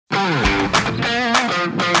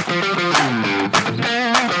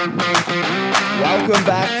Welcome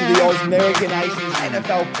back to the Oz American Nations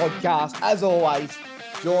NFL podcast. As always,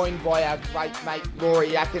 joined by our great mate,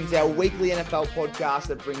 Rory Atkins, our weekly NFL podcast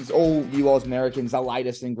that brings all you Oz Americans the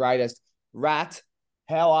latest and greatest. Rat,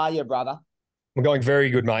 how are you, brother? I'm going very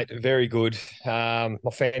good, mate. Very good. My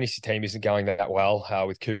fantasy team isn't going that well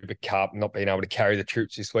with Cooper Kupp not being able to carry the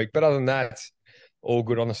troops this week. But other than that, all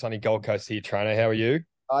good on the sunny Gold Coast here, Trainer. How are you?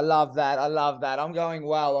 I love that. I love that. I'm going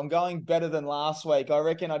well. I'm going better than last week. I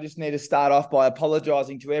reckon I just need to start off by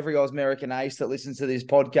apologising to every American ace that listens to this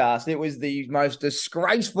podcast. It was the most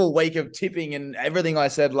disgraceful week of tipping and everything I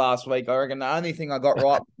said last week. I reckon the only thing I got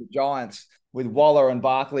right was the Giants with Waller and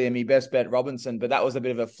Barkley and me best bet Robinson, but that was a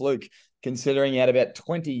bit of a fluke considering he had about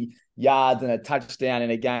 20 yards and a touchdown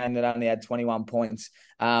in a game that only had 21 points.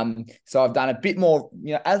 So I've done a bit more,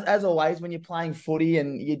 as always, when you're playing footy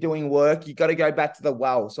and you're doing work, you got to go back to the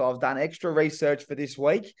well. So I've done extra research for this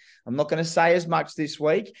week. I'm not going to say as much this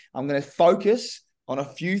week. I'm going to focus on a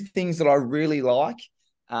few things that I really like.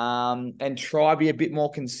 And try be a bit more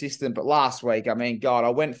consistent. But last week, I mean, God,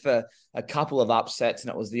 I went for a couple of upsets and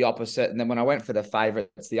it was the opposite. And then when I went for the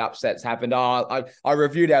favorites, the upsets happened. I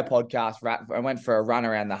reviewed our podcast. I went for a run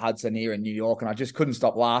around the Hudson here in New York and I just couldn't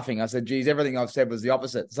stop laughing. I said, geez, everything I've said was the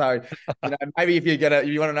opposite. So, maybe if you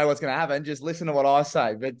want to know what's going to happen, just listen to what I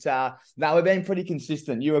say. But no, we've been pretty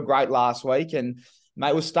consistent. You were great last week. And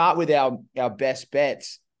mate, we'll start with our best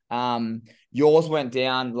bets. Yours went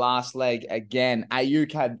down last leg again.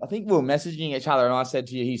 Ayuk had, I think we were messaging each other and I said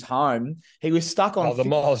to you, he's home. He was stuck on the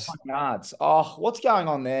Moz yards. Oh, what's going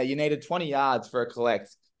on there? You needed 20 yards for a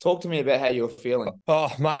collect. Talk to me about how you were feeling.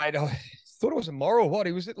 Oh, mate, I thought it was a moral. What?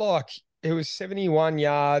 It was 71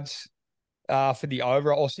 yards for the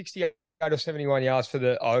over or 68 or 71 yards for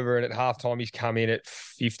the over. And at halftime, he's come in at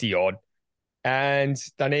 50 odd. And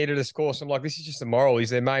they needed to score. So I'm like, this is just a moral. He's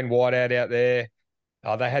their main wideout out there.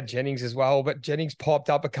 They had Jennings as well, but Jennings popped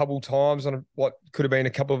up a couple of times on what could have been a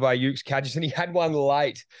couple of Ayuk's catches, and he had one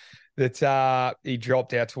late that he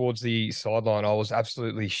dropped out towards the sideline. I was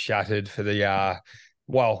absolutely shattered for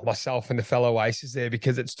myself and the fellow aces there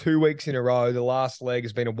because it's 2 weeks in a row. The last leg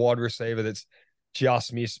has been a wide receiver that's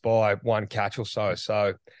just missed by one catch or so.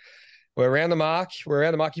 So we're around the mark.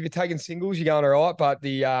 If you're taking singles, you're going all right, but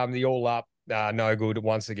the all up, no good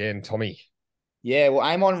once again, Tommy. Yeah, well,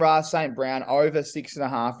 Amon-Ra St. Brown over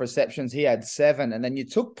 6.5 receptions. He had 7. And then you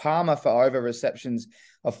took Palmer for over receptions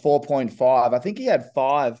of 4.5. I think he had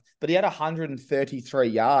 5, but he had 133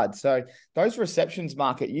 yards. So those receptions,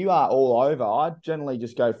 market, you are all over. I generally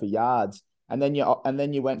just go for yards. And then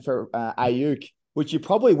you went for Ayuk, which you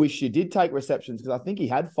probably wish you did take receptions because I think he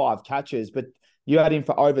had 5 catches, but you had him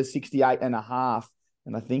for over 68.5.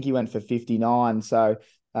 And I think he went for 59. So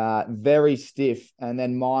very stiff. And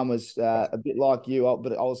then mine was a bit like you,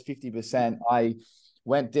 but I was 50%. I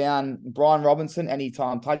went down Brian Robinson,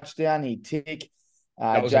 anytime touchdown. He tick.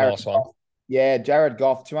 That was a nice one. Yeah, Jared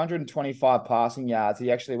Goff, 225 passing yards. He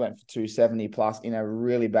actually went for 270 plus in a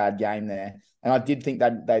really bad game there. And I did think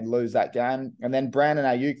that they'd lose that game. And then Brandon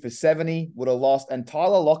Ayuk for 70 would have lost. And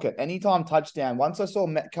Tyler Lockett, anytime touchdown. Once I saw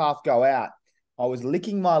Metcalf go out, I was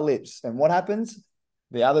licking my lips. And what happens?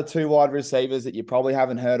 The other 2 wide receivers that you probably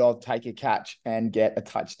haven't heard of take a catch and get a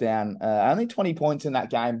touchdown. Only 20 points in that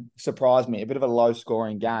game surprised me. A bit of a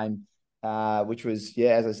low-scoring game, which was,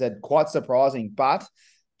 as I said, quite surprising. But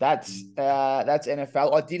that's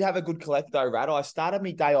NFL. I did have a good collect, though, Rad. I started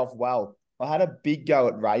my day off well. I had a big go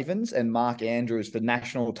at Ravens and Mark Andrews for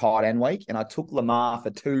National Tight End Week, and I took Lamar for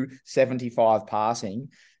 275 passing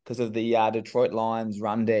because of the Detroit Lions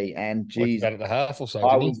run D. And geez, at the half or so,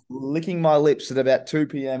 I was licking my lips at about 2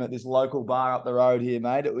 p.m. at this local bar up the road here,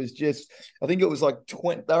 mate. It was just, I think it was like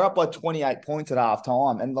 20, they were up by 28 points at half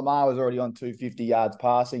time, and Lamar was already on 250 yards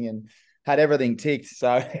passing and had everything ticked.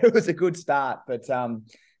 So it was a good start. But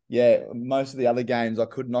most of the other games I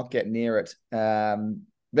could not get near it.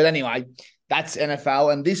 But anyway, that's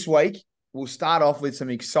NFL. And this week, we'll start off with some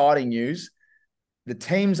exciting news. The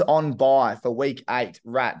team's on bye for week 8.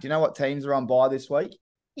 Rat, do you know what teams are on bye this week?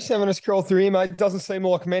 Just having to scroll through here, mate. Doesn't seem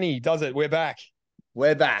like many, does it? We're back.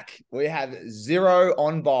 We're back. We have 0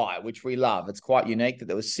 on bye, which we love. It's quite unique that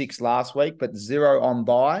there was 6 last week, but 0 on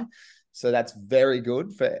bye. So that's very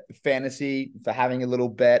good for fantasy, for having a little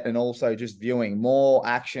bet, and also just viewing more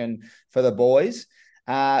action for the boys.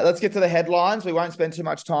 Let's get to the headlines. We won't spend too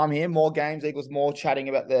much time here. More games equals more chatting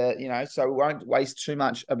about so we won't waste too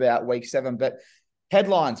much about week 7, but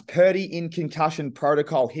headlines: Purdy in concussion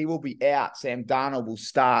protocol. He will be out. Sam Darnold will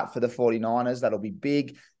start for the 49ers. That'll be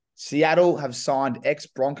big. Seattle have signed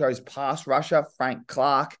ex-Broncos pass rusher Frank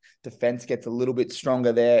Clark. Defense gets a little bit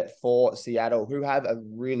stronger there for Seattle, who have a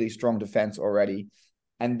really strong defense already.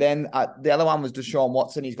 And then the other one was Deshaun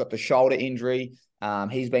Watson. He's got the shoulder injury.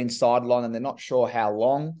 He's been sidelined, and they're not sure how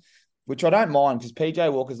long, which I don't mind because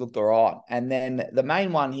PJ Walker's looked all right. And then the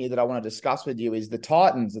main one here that I want to discuss with you is the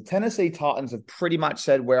Titans. The Tennessee Titans have pretty much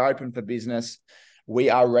said we're open for business.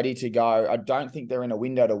 We are ready to go. I don't think they're in a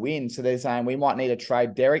window to win. So they're saying we might need to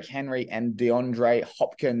trade Derrick Henry and DeAndre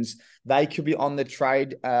Hopkins. They could be on the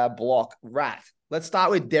trade block. Rat. Let's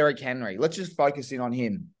start with Derrick Henry. Let's just focus in on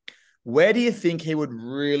him. Where do you think he would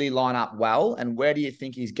really line up well, and where do you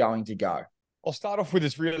think he's going to go? I'll start off with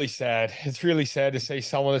it's really sad. It's really sad to see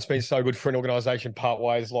someone that's been so good for an organization part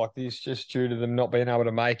ways like this just due to them not being able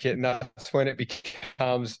to make it. And that's when it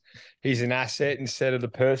becomes he's an asset instead of the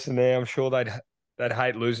person there. I'm sure they'd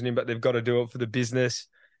hate losing him, but they've got to do it for the business.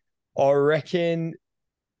 I reckon,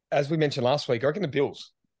 as we mentioned last week, I reckon the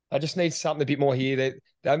Bills. I just need something a bit more here. They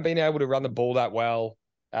haven't been able to run the ball that well.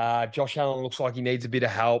 Josh Allen looks like he needs a bit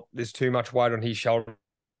of help. There's too much weight on his shoulders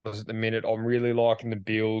at the minute. I'm really liking the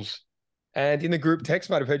Bills. And in the group text,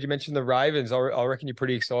 mate, I've heard you mention the Ravens. I reckon you're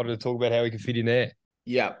pretty excited to talk about how he can fit in there.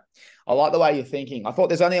 Yeah. I like the way you're thinking. I thought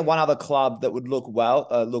there's only one other club that would look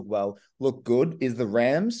good is the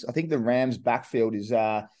Rams. I think the Rams backfield is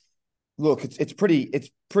it's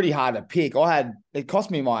pretty hard to pick. It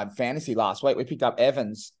cost me my fantasy last week. We picked up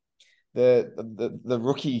Evans, the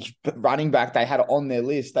rookie running back they had on their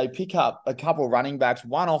list. They pick up a couple of running backs,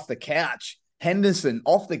 one off the couch, Henderson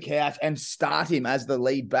off the couch, and start him as the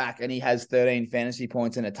lead back, and he has 13 fantasy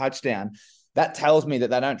points and a touchdown. That tells me that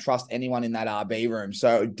they don't trust anyone in that RB room.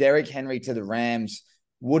 So Derrick Henry to the Rams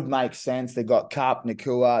would make sense. They got Kupp,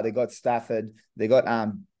 Nakua, they got Stafford, they got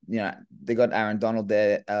they got Aaron Donald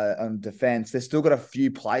there on defense. They've still got a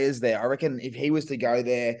few players there. I reckon if he was to go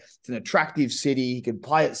there, it's an attractive city. He could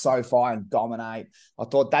play at SoFi and dominate. I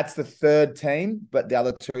thought that's the third team, but the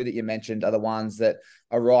other two that you mentioned are the ones that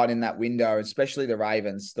are right in that window, especially the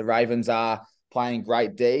Ravens. The Ravens are playing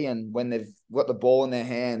great D, and when they've got the ball in their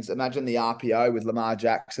hands, imagine the RPO with Lamar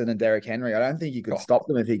Jackson and Derrick Henry. I don't think you could stop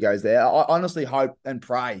them if he goes there. I honestly hope and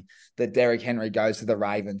pray that Derrick Henry goes to the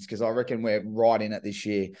Ravens because I reckon we're right in it this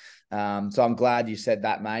year. So I'm glad you said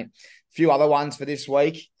that, mate. A few other ones for this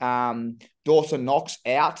week. Dawson Knox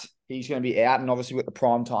out. He's going to be out, and obviously with the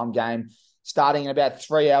primetime game starting in about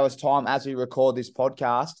 3 hours' time as we record this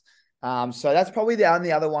podcast. So that's probably the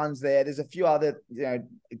only other ones there. There's a few other,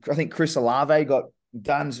 I think Chris Olave got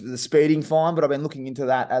done the speeding fine, but I've been looking into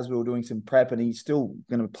that as we were doing some prep, and he's still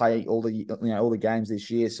going to play all the games this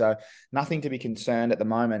year. So nothing to be concerned at the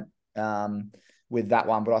moment with that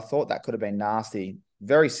one. But I thought that could have been nasty,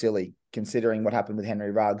 very silly considering what happened with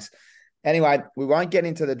Henry Ruggs. Anyway, we won't get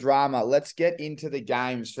into the drama. Let's get into the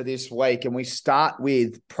games for this week, and we start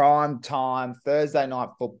with prime time Thursday night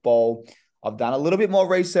football. I've done a little bit more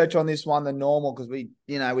research on this one than normal because we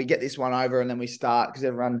get this one over and then we start because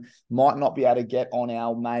everyone might not be able to get on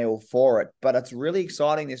our mail for it. But it's really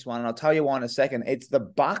exciting, this one, and I'll tell you why in a second. It's the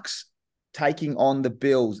Bucks taking on the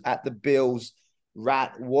Bills at the Bills.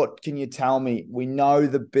 Rat, what can you tell me? We know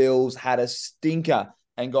the Bills had a stinker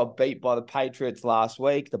and got beat by the Patriots last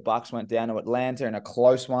week. The Bucks went down to Atlanta in a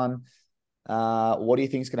close one. What do you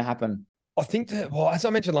think is going to happen? I think that, as I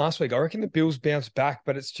mentioned last week, I reckon the Bills bounce back,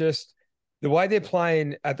 but it's just the way they're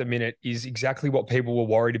playing at the minute is exactly what people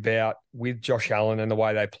were worried about with Josh Allen and the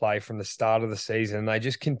way they play from the start of the season. They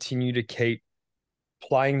just continue to keep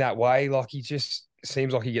playing that way. Like he just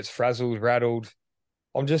seems like he gets frazzled, rattled.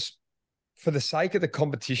 I'm just, for the sake of the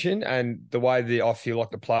competition and the way that I feel like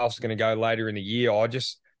the playoffs are going to go later in the year, I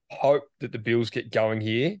just hope that the Bills get going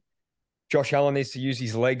here. Josh Allen needs to use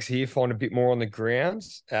his legs here, find a bit more on the ground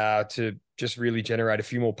to just really generate a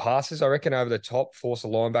few more passes. I reckon over the top, force the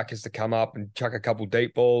linebackers to come up and chuck a couple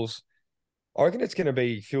deep balls. I reckon it's going to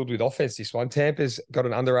be filled with offense, this one. Tampa's got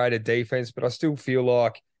an underrated defense, but I still feel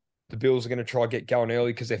like the Bills are going to try and get going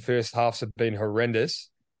early because their first halves have been horrendous.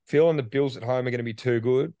 Feeling the Bills at home are going to be too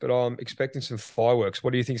good, but I'm expecting some fireworks.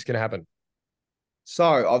 What do you think is going to happen?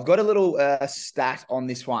 So I've got a little stat on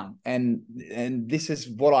this one, and this is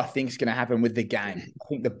what I think is going to happen with the game. I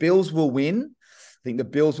think the Bills will win. I think the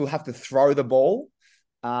Bills will have to throw the ball,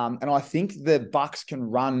 and I think the Bucks can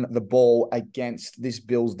run the ball against this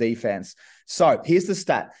Bills defense. So here's the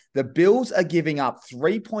stat. The Bills are giving up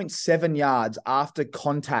 3.7 yards after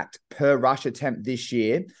contact per rush attempt this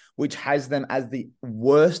year, which has them as the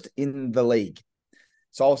worst in the league.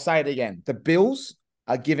 So I'll say it again. The Bills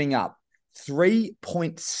are giving up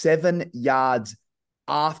 3.7 yards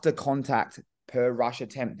after contact per rush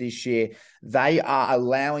attempt this year. They are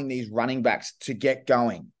allowing these running backs to get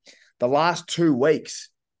going. The last 2 weeks,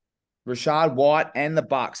 Rachaad White and the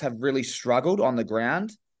Bucks have really struggled on the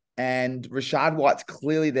ground, and Rashad White's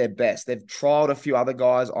clearly their best. They've trialed a few other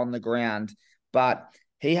guys on the ground, but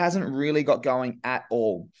he hasn't really got going at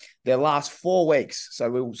all. Their last 4 weeks,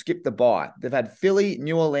 so we'll skip the bye. They've had Philly,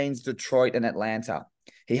 New Orleans, Detroit, and Atlanta.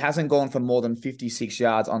 He hasn't gone for more than 56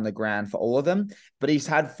 yards on the ground for all of them, but he's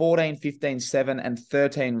had 14, 15, 7, and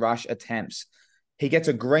 13 rush attempts. He gets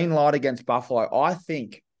a green light against Buffalo. I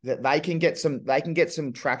think that they can get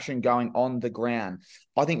some traction going on the ground.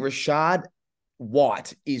 I think Rashad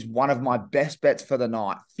White is one of my best bets for the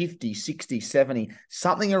night. 50, 60, 70,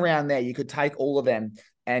 something around there. You could take all of them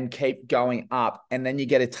and keep going up. And then you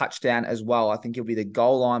get a touchdown as well. I think he'll be the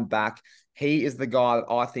goal line back. He is the guy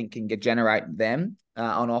that I think can generate them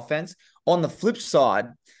on offense. On the flip side,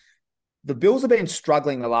 the Bills have been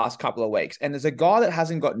struggling the last couple of weeks, and there's a guy that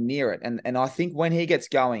hasn't got near it. And I think when he gets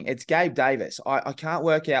going, it's Gabe Davis. I can't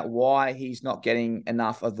work out why he's not getting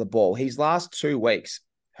enough of the ball. His last 2 weeks,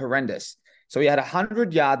 horrendous. So he had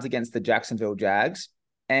 100 yards against the Jacksonville Jags,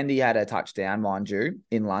 and he had a touchdown, mind you,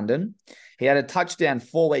 in London. He had a touchdown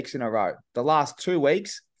 4 weeks in a row. The last 2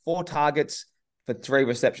 weeks, 4 targets for 3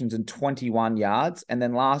 receptions and 21 yards. And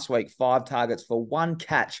then last week, 5 targets for 1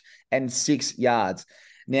 catch and 6 yards.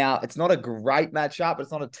 Now, it's not a great matchup, but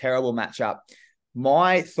it's not a terrible matchup.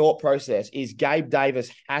 My thought process is Gabe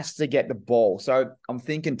Davis has to get the ball. So I'm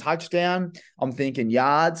thinking touchdown, I'm thinking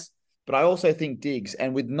yards, but I also think Diggs.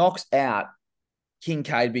 And with Knox out,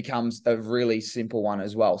 Kincaid becomes a really simple one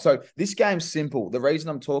as well. So this game's simple. The reason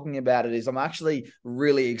I'm talking about it is I'm actually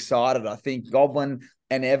really excited. I think Godwin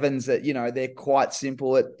and Evans, that they're quite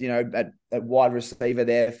simple at wide receiver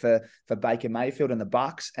there for Baker Mayfield and the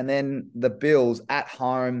Bucks. And then the Bills at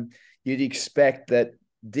home, you'd expect that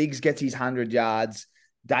Diggs gets his 100 yards.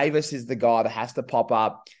 Davis is the guy that has to pop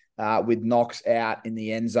up with Knox out in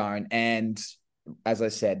the end zone. And as I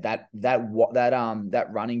said, that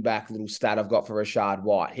running back little stat I've got for Rashad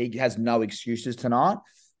White, he has no excuses tonight.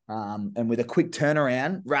 And with a quick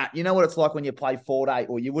turnaround, right? You know what it's like when you play 4-day,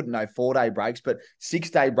 or you wouldn't know 4-day breaks, but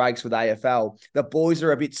 6-day breaks with AFL. The boys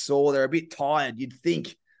are a bit sore. They're a bit tired. You'd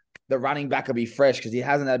think the running back will be fresh because he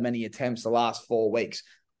hasn't had many attempts the last 4 weeks.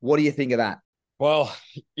 What do you think of that? Well,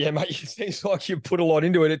 yeah, mate, it seems like you put a lot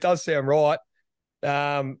into it. It does sound right.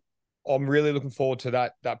 I'm really looking forward to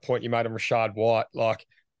that point you made on Rashad White. Like,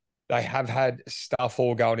 they have had stuff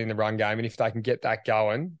all going in the run game, and if they can get that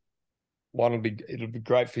going, it'll be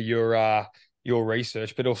great for your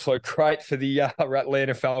research, but also great for the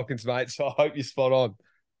Atlanta Falcons, mate. So I hope you're spot on.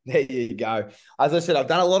 There you go. As I said, I've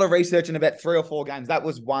done a lot of research in about 3 or 4 games. That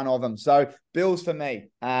was one of them. So Bills for me.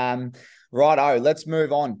 Righto, let's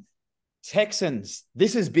move on. Texans.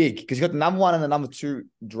 This is big because you've got the number 1 and the number 2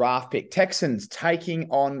 draft pick. Texans taking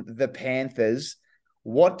on the Panthers.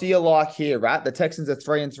 What do you like here, Rat? The Texans are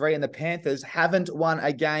 3-3 and the Panthers haven't won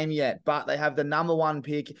a game yet, but they have the number 1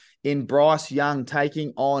 pick in Bryce Young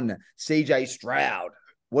taking on CJ Stroud.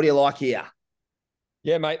 What do you like here?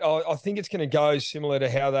 Yeah, mate, I think it's going to go similar to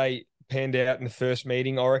how they panned out in the first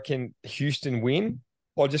meeting. I reckon Houston win.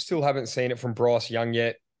 I just still haven't seen it from Bryce Young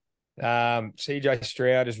yet. CJ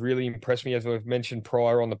Stroud has really impressed me, as we've mentioned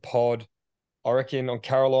prior on the pod. I reckon on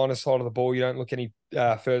Carolina's side of the ball, you don't look any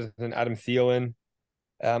further than Adam Thielen.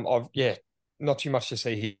 Not too much to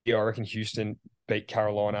see here. I reckon Houston beat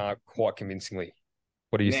Carolina quite convincingly.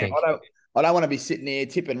 What do you think? I don't want to be sitting here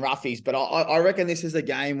tipping roughies, but I reckon this is a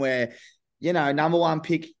game where, number 1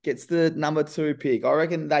 pick gets the number 2 pick. I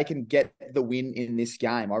reckon they can get the win in this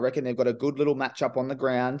game. I reckon they've got a good little matchup on the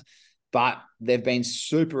ground, but they've been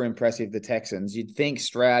super impressive, the Texans. You'd think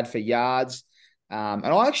Stroud for yards. And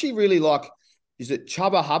I actually really like, is it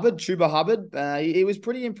Chuba Hubbard? He was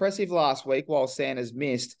pretty impressive last week while Sanders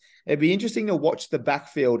missed. It'd be interesting to watch the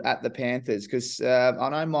backfield at the Panthers because I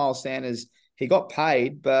know Miles Sanders, he got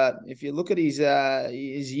paid, but if you look at his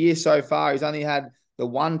year so far, he's only had the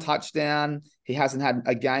 1 touchdown. He hasn't had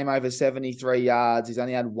a game over 73 yards. He's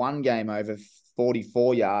only had 1 game over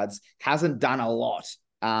 44 yards. Hasn't done a lot.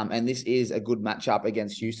 And this is a good matchup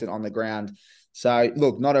against Houston on the ground. So,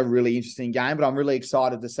 look, not a really interesting game, but I'm really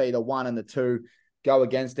excited to see the 1 and the 2 go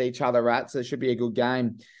against each other, So it should be a good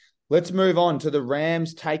game. Let's move on to the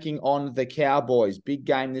Rams taking on the Cowboys. Big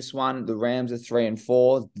game, this one. The Rams are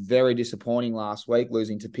 3-4. Very disappointing last week,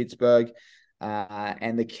 losing to Pittsburgh.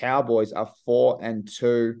 And the Cowboys are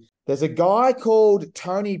 4-2. There's a guy called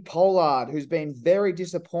Tony Pollard who's been very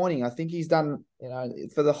disappointing. I think he's done,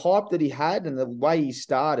 for the hype that he had and the way he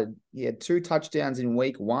started, he had 2 touchdowns in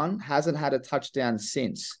week 1, hasn't had a touchdown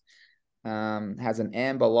since. Has an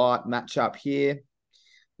Amber Light matchup here.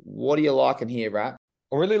 What are you liking here, Rat?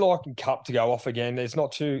 I'm really liking Kupp to go off again. There's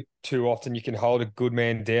not too often you can hold a good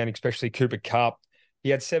man down, especially Cooper Kupp. He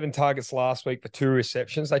had 7 targets last week for 2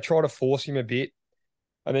 receptions. They tried to force him a bit.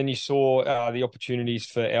 And then you saw the opportunities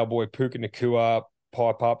for our boy Puka Nakua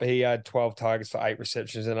pipe up. He had 12 targets for 8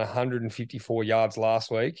 receptions and 154 yards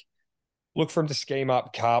last week. Look for him to scheme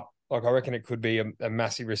up Cup. Like, I reckon it could be a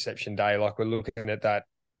massive reception day. Like, we're looking at that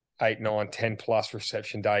 8, 9, 10 plus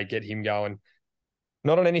reception day, get him going.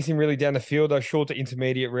 Not on anything really down the field, though, short to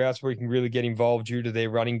intermediate routes where he can really get involved due to their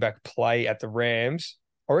running back play at the Rams.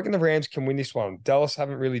 I reckon the Rams can win this one. Dallas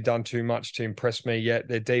haven't really done too much to impress me yet.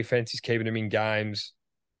 Their defense is keeping them in games.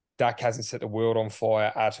 Dak hasn't set the world on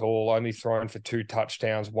fire at all, only thrown for 2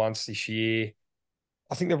 touchdowns once this year.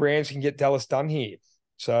 I think the Rams can get Dallas done here.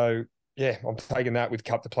 So, yeah, I'm taking that with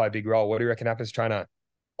Cup to play a big role. What do you reckon happens, trainer?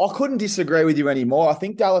 I couldn't disagree with you anymore. I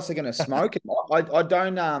think Dallas are going to smoke it.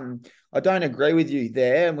 I don't agree with you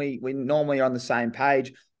there, and we normally are on the same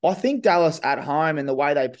page. I think Dallas at home and the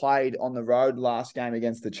way they played on the road last game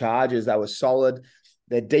against the Chargers, they were solid.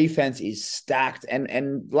 Their defense is stacked,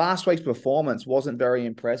 and last week's performance wasn't very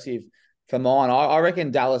impressive for mine. I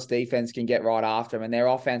reckon Dallas defense can get right after them, and their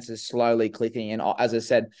offense is slowly clicking. And as I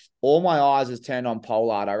said, all my eyes has turned on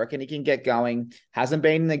Pollard. I reckon he can get going. Hasn't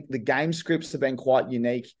been the game scripts have been quite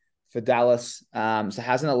unique for Dallas, so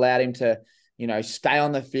hasn't allowed him to stay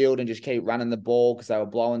on the field and just keep running the ball because they were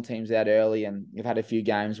blowing teams out early. And you've had a few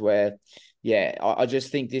games where, yeah, I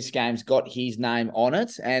just think this game's got his name on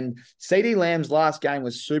it. And CeeDee Lamb's last game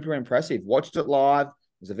was super impressive. Watched it live.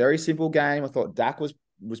 It was a very simple game. I thought Dak was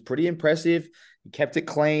pretty impressive. He kept it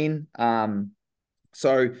clean.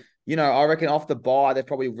 So, I reckon off the bye, they've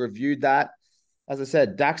probably reviewed that. As I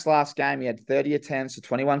said, Dak's last game, he had 30 attempts to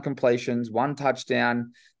 21 completions, 1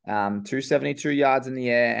 touchdown, 272 yards in the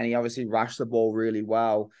air, and he obviously rushed the ball really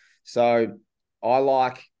well. So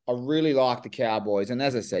I really like the Cowboys. And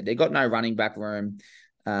as I said, they got no running back room.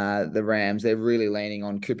 The Rams, they're really leaning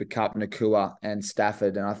on Cooper Kupp, Nakua, and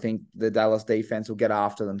Stafford. And I think the Dallas defense will get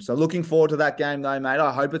after them. So looking forward to that game though, mate.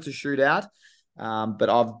 I hope it's a shootout. But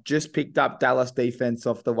I've just picked up Dallas defense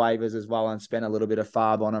off the waivers as well and spent a little bit of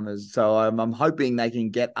farb on them. So I'm hoping they can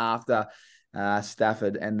get after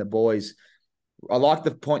Stafford and the boys. I like the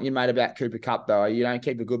point you made about Cooper Kupp, though. You don't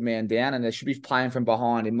keep a good man down, and they should be playing from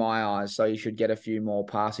behind in my eyes. So you should get a few more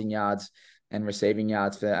passing yards and receiving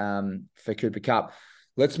yards for Cooper Kupp.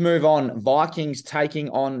 Let's move on. Vikings taking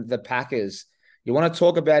on the Packers. You want to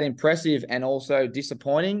talk about impressive and also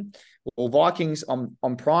disappointing? Well, Vikings on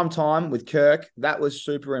prime time with Kirk, that was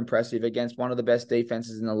super impressive against one of the best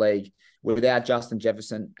defenses in the league without Justin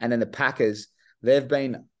Jefferson. And then the Packers, they've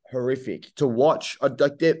been horrific to watch.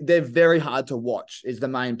 Like they're very hard to watch is the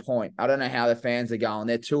main point. I don't know how the fans are going.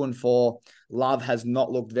 They're 2-4. Love has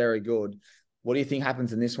not looked very good. What do you think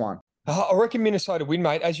happens in this one? I reckon Minnesota win,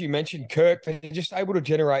 mate. As you mentioned, Kirk, they're just able to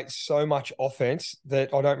generate so much offense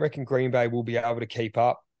that I don't reckon Green Bay will be able to keep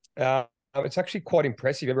up. It's actually quite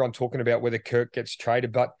impressive. Everyone talking about whether Kirk gets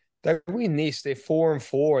traded, but they win this. They're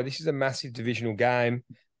 4-4. This is a massive divisional game.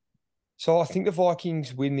 So I think the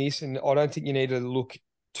Vikings win this, and I don't think you need to look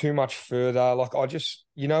too much further. Like,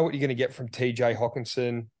 you know what you're going to get from TJ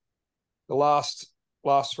Hockenson. The last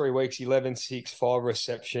 3 weeks, 11-6, 5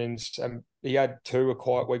 receptions. He had 2 a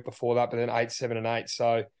quiet week before that, but then 8, 7, and 8.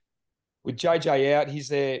 So with JJ out, he's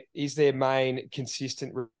their main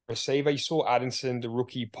consistent receiver. You saw Addison, the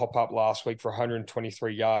rookie, pop up last week for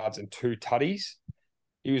 123 yards and 2 tutties.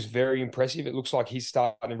 He was very impressive. It looks like he's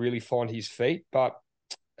starting to really find his feet. But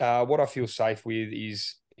what I feel safe with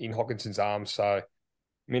is in Hockenson's arms. So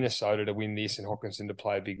Minnesota to win this and Hockenson to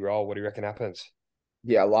play a big role. What do you reckon happens?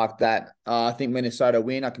 Yeah, I like that. I think Minnesota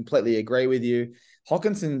win. I completely agree with you.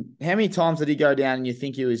 Hockenson, how many times did he go down and you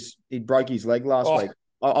think he broke his leg last week?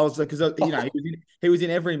 I was because he was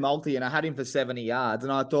in every multi and I had him for 70 yards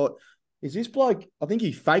and I thought, is this bloke? I think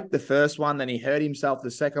he faked the first one, then he hurt himself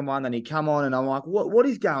the second one, then he come on and I'm like, what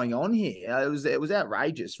is going on here? It was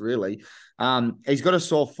outrageous, really. He's got a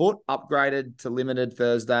sore foot, upgraded to limited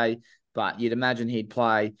Thursday, but you'd imagine he'd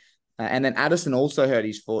play. And then Addison also hurt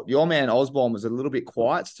his foot. Your man Osborne was a little bit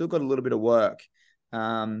quiet, still got a little bit of work.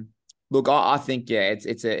 Look, I think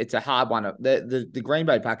it's a hard one. The Green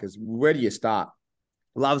Bay Packers. Where do you start?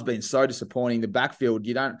 Love's been so disappointing. The backfield,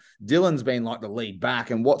 Dillon's been like the lead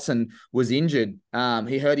back, and Watson was injured.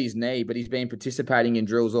 He hurt his knee, but he's been participating in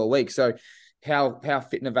drills all week. So how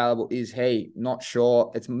fit and available is he? Not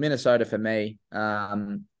sure. It's Minnesota for me,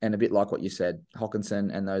 and a bit like what you said,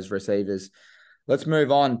 Hockenson and those receivers. Let's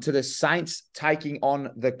move on to the Saints taking on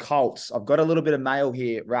the Colts. I've got a little bit of mail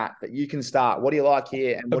here, Rat, but you can start. What do you like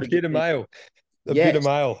here? And what a bit of mail. Do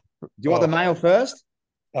you want the mail first?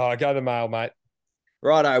 Oh, go the mail, mate.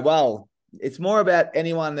 Righto. Well, it's more about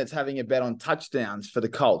anyone that's having a bet on touchdowns for the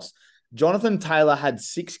Colts. Jonathan Taylor had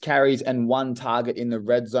 6 carries and 1 target in the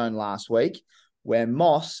red zone last week, where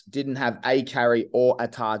Moss didn't have a carry or a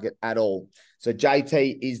target at all. So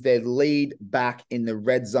JT is their lead back in the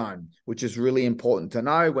red zone, which is really important to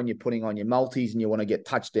know when you're putting on your multis and you want to get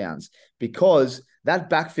touchdowns, because that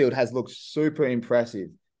backfield has looked super impressive.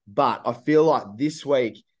 But I feel like this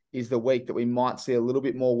week is the week that we might see a little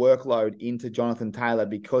bit more workload into Jonathan Taylor,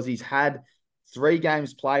 because he's had 3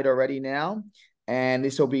 games played already now, and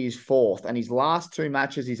this will be his 4th. And his last 2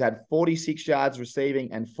 matches, he's had 46 yards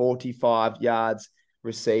receiving and 45 yards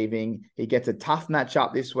receiving. He gets a tough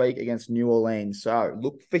matchup this week against New Orleans. So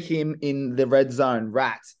look for him in the red zone,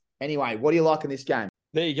 Rat. Anyway, what do you like in this game?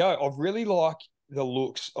 There you go. I really like the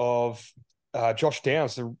looks of Josh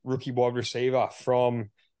Downs, the rookie wide receiver from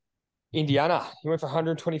Indiana. He went for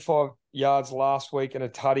 125 yards last week and a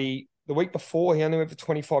tutty. The week before, he only went for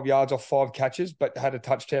 25 yards off 5 catches, but had a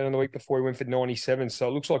touchdown. And the week before, he went for 97. So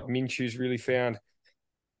it looks like Minshew's really found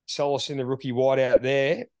solace in the rookie wide out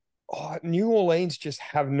there. New Orleans just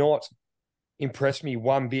have not impressed me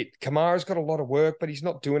one bit. Kamara's got a lot of work, but he's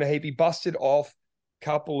not doing a heap. He busted off a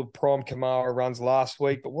couple of prime Kamara runs last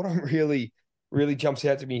week. But what I'm really jumps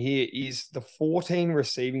out to me here is the 14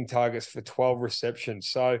 receiving targets for 12 receptions.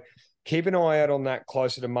 So keep an eye out on that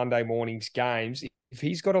closer to Monday morning's games. If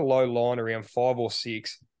he's got a low line around 5 or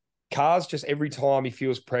 6, Carr's just every time he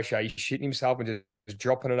feels pressure, he's shitting himself and just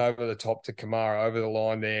dropping it over the top to Kamara over the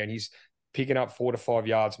line there, and he's picking up 4 to 5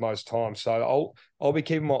 yards most times. So I'll be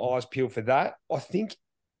keeping my eyes peeled for that. I think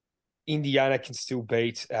Indiana can still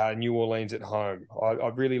beat New Orleans at home. I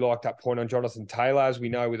really like that point on Jonathan Taylor. As we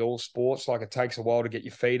know with all sports, like it takes a while to get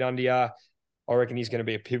your feet under you. I reckon he's going to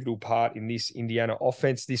be a pivotal part in this Indiana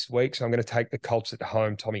offense this week. So I'm going to take the Colts at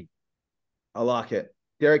home, Tommy. I like it.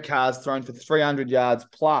 Derek Carr's thrown for 300 yards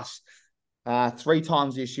plus 3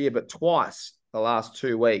 times this year, but twice the last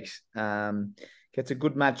 2 weeks. Gets a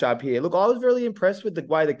good matchup here. Look, I was really impressed with the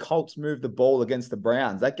way the Colts moved the ball against the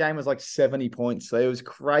Browns. That game was like 70 points. So it was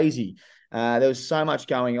crazy. There was so much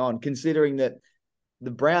going on, considering that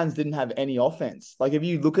the Browns didn't have any offense. Like, if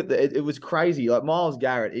you look at it was crazy. Like, Myles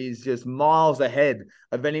Garrett is just miles ahead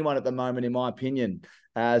of anyone at the moment, in my opinion,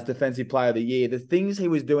 as Defensive Player of the Year. The things he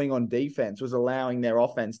was doing on defense was allowing their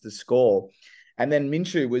offense to score. And then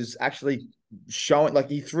Minshew was actually showing, like,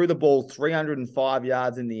 he threw the ball 305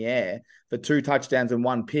 yards in the air for 2 touchdowns and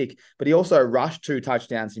 1 pick, but he also rushed 2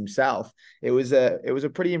 touchdowns himself. It was a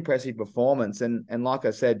pretty impressive performance. And like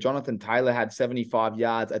I said, Jonathan Taylor had 75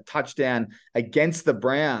 yards, a touchdown against the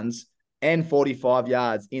Browns, and 45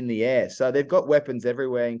 yards in the air. So they've got weapons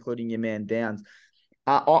everywhere, including your man Downs.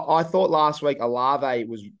 I thought last week Olave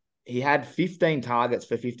he had 15 targets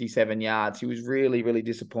for 57 yards. He was really, really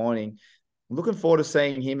disappointing. Looking forward to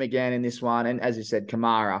seeing him again in this one. And as you said,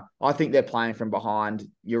 Kamara, I think they're playing from behind.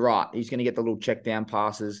 You're right. He's going to get the little check down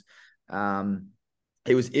passes.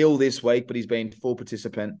 He was ill this week, but he's been full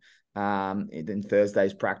participant in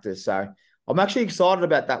Thursday's practice. So I'm actually excited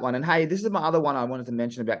about that one. And hey, this is my other one I wanted to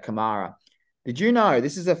mention about Kamara. Did you know,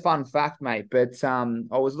 this is a fun fact, mate, but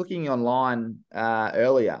I was looking online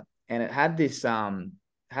earlier, and it had this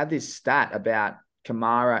stat about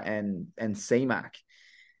Kamara and C-Mac.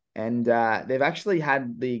 And they've actually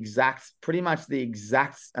had pretty much the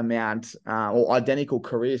exact amount or identical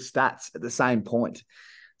career stats at the same point.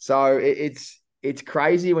 So it's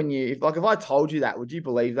crazy when if I told you that, would you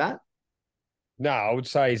believe that? No, I would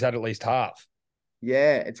say he's had at least half.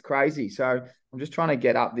 Yeah, it's crazy. So I'm just trying to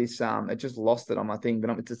get up this. It just lost it on my thing, but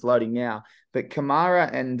it's just loading now. But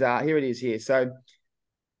Kamara and here it is here. So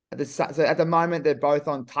at the moment, they're both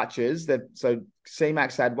on touches. So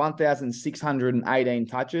C-Mac's had 1,618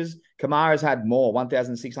 touches. Kamara's had more,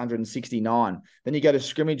 1,669. Then you go to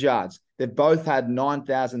scrimmage yards. They've both had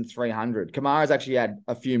 9,300. Kamara's actually had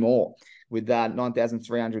a few more with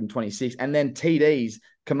 9,326. And then TDs,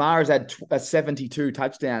 Kamara's had 72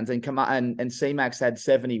 touchdowns and C-Mac's had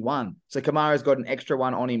 71. So Kamara's got an extra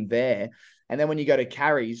one on him there. And then when you go to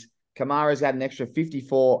carries, Kamara's had an extra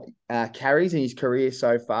 54 carries in his career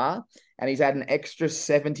so far, and he's had an extra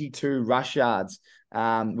 72 rush yards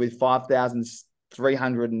with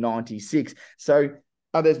 5,396. So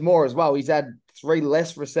there's more as well. He's had 3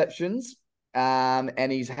 less receptions, and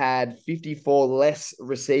he's had 54 less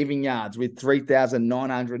receiving yards with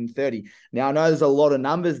 3,930. Now, I know there's a lot of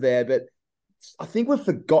numbers there, but I think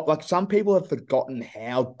some people have forgotten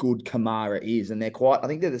how good Kamara is, and I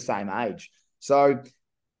think they're the same age. So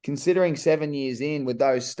considering 7 years in with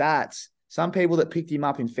those stats, some people that picked him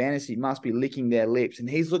up in fantasy must be licking their lips, and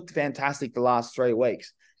he's looked fantastic the last 3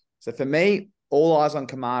 weeks. So for me, all eyes on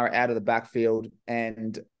Kamara out of the backfield,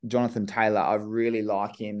 and Jonathan Taylor, I really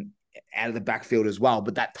like him out of the backfield as well.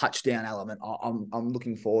 But that touchdown element, I'm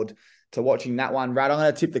looking forward to watching that one. Brad, I'm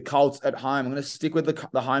going to tip the Colts at home. I'm going to stick with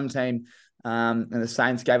the home team. And the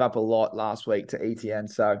Saints gave up a lot last week to ETN.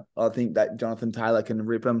 So I think that Jonathan Taylor can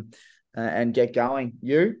rip them and get going.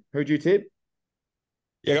 Who'd you tip?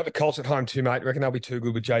 Yeah, I got the Colts at home too, mate. Reckon they'll be too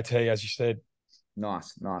good with JT, as you said.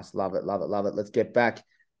 Nice. Love it. Let's get back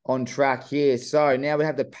on track here. So now we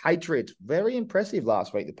have the Patriots. Very impressive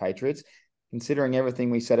last week, the Patriots, considering everything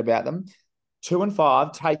we said about them.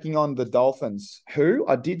 2-5, taking on the Dolphins, who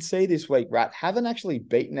I did see this week, Rat, haven't actually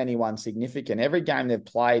beaten anyone significant. Every game they've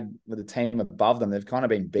played with a team above them, they've kind of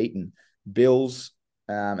been beaten. Bills,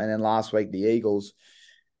 and then last week, the Eagles.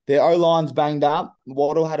 Their O-line's banged up.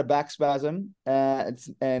 Waddle had a back spasm, and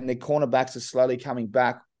their cornerbacks are slowly coming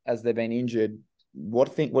back as they've been injured.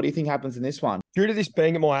 What do you think happens in this one? Due to this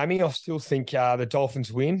being at Miami, I still think the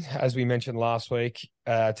Dolphins win, as we mentioned last week,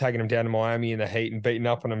 taking them down to Miami in the heat and beating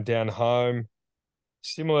up on them down home.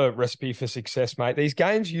 Similar recipe for success, mate. These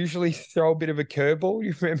games usually throw a bit of a curveball.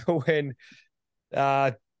 You remember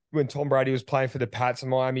when Tom Brady was playing for the Pats and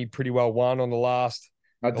Miami pretty well won on the last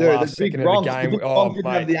second of the game. Oh,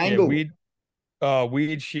 mate, the angle. Yeah,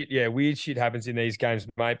 weird shit. Yeah, weird shit happens in these games,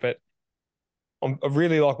 mate. But I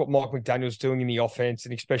really like what Mike McDaniel's doing in the offense,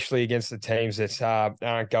 and especially against the teams that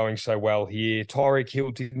aren't going so well here. Tyreek Hill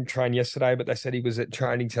didn't train yesterday, but they said he was at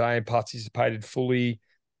training today and participated fully.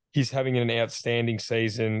 He's having an outstanding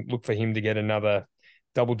season. Look for him to get another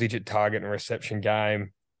double-digit target and reception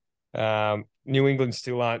game. New England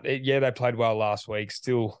still aren't. Yeah, they played well last week.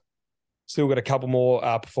 Still got a couple more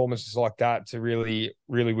performances like that to really,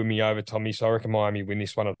 really win me over, Tommy. So I reckon Miami win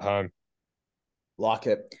this one at home. Like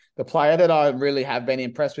it. The player that I really have been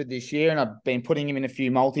impressed with this year, and I've been putting him in a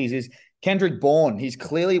few multis, is Kendrick Bourne. He's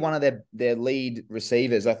clearly one of their lead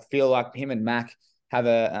receivers. I feel like him and Mac have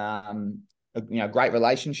a great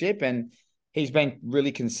relationship, and he's been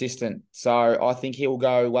really consistent. So I think he'll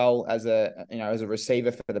go well as a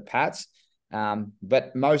receiver for the Pats.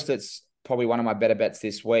 But Mostert's probably one of my better bets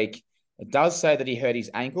this week. It does say that he hurt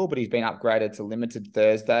his ankle, but he's been upgraded to limited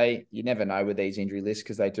Thursday. You never know with these injury lists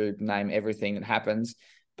because they do name everything that happens.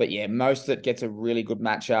 But yeah, Mostert gets a really good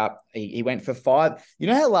matchup. He went for 5. You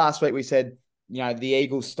know how last week we said, the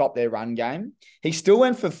Eagles stopped their run game? He still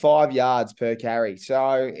went for 5 yards per carry.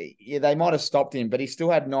 So yeah, they might have stopped him, but he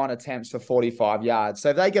still had 9 attempts for 45 yards. So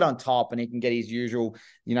if they get on top and he can get his usual,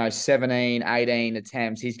 17, 18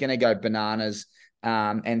 attempts, he's going to go bananas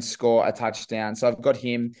and score a touchdown. So I've got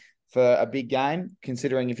him for a big game,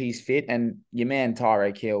 considering if he's fit. And your man,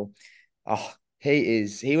 Tyreek Hill,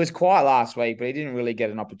 he was quiet last week, but he didn't really get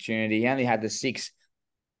an opportunity. He only had the six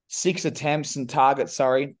attempts and targets,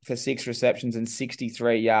 for 6 receptions and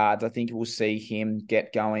 63 yards. I think we'll see him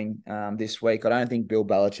get going this week. I don't think Bill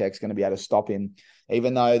Belichick's going to be able to stop him,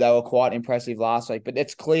 even though they were quite impressive last week. But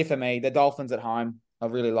it's clear for me, the Dolphins at home, I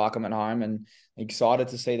really like them at home and excited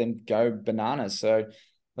to see them go bananas. So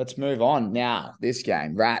let's move on. Now, this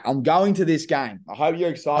game, Rat. I'm going to this game. I hope you're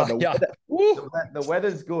excited. The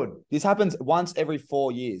weather's good. This happens once every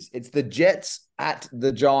 4 years. It's the Jets at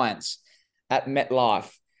the Giants at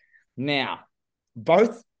MetLife. Now,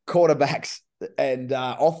 both quarterbacks and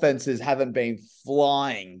offenses haven't been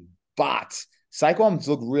flying, but Saquon's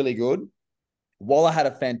looked really good. Waller had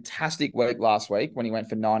a fantastic week last week when he went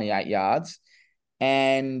for 98 yards.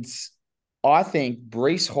 And I think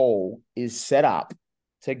Breece Hall is set up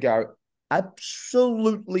to go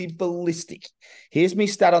absolutely ballistic. Here's me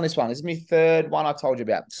stat on this one. This is my third one I told you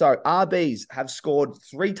about. So RBs have scored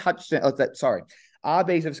 3 touchdowns.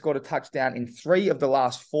 RBs have scored a touchdown in 3 of the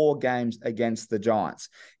last 4 games against the Giants.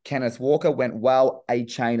 Kenneth Walker went well.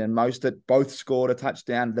 A-Chain and Mostert both scored a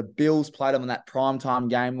touchdown. The Bills played them in that primetime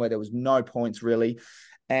game where there was no points really.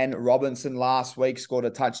 And Robinson last week scored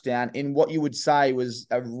a touchdown in what you would say was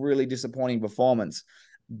a really disappointing performance.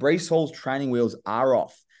 Breece Hall's training wheels are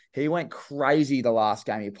off. He went crazy the last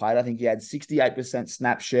game he played. I think he had 68%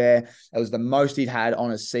 snap share. It was the most he'd had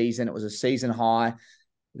on a season. It was a season high.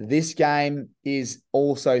 This game is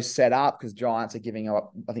also set up because Giants are giving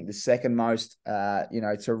up, I think, the second most,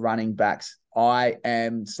 to running backs. I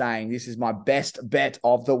am saying this is my best bet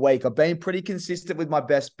of the week. I've been pretty consistent with my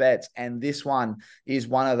best bets, and this one is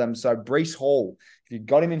one of them. So Breece Hall, if you've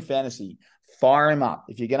got him in fantasy, fire him up.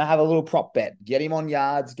 If you're going to have a little prop bet, get him on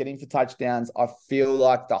yards, get him for touchdowns. I feel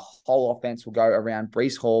like the whole offense will go around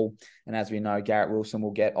Breece Hall. And as we know, Garrett Wilson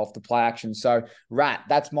will get off the play action. So, Rat,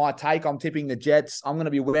 that's my take. I'm tipping the Jets. I'm going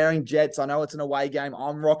to be wearing Jets. I know it's an away game.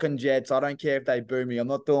 I'm rocking Jets. I don't care if they boo me. I'm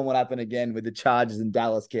not doing what happened again with the Chargers and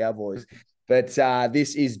Dallas Cowboys. But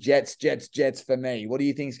this is Jets for me. What do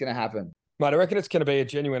you think is going to happen? Mate, I reckon it's going to be a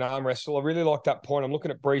genuine arm wrestle. I really like that point. I'm looking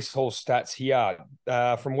at Brees Hall's stats here.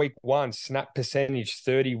 From week one, snap percentage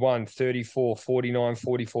 31, 34, 49,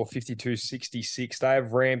 44, 52, 66. They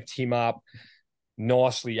have ramped him up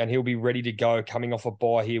nicely, and he'll be ready to go coming off a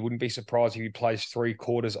bye here. Wouldn't be surprised if he plays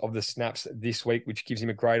 3/4 of the snaps this week, which gives him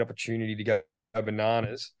a great opportunity to go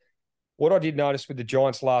bananas. What I did notice with the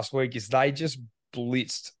Giants last week is they just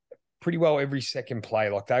blitzed pretty well every second play.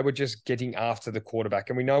 Like they were just getting after the quarterback.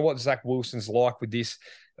 And we know what Zach Wilson's like with this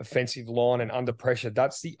offensive line and under pressure.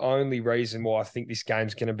 That's the only reason why I think this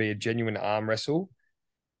game's going to be a genuine arm wrestle.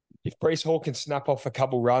 If Brees Hall can snap off a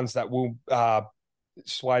couple runs, that will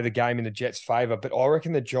sway the game in the Jets' favour. But I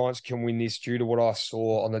reckon the Giants can win this due to what I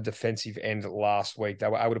saw on the defensive end last week. They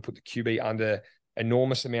were able to put the QB under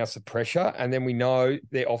enormous amounts of pressure. And then we know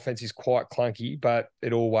their offense is quite clunky, but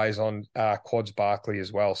it always on Quads Barkley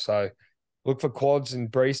as well. So look for Quads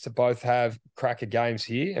and Brees to both have cracker games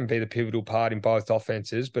here and be the pivotal part in both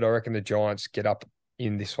offenses. But I reckon the Giants get up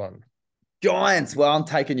in this one. Giants. Well, I'm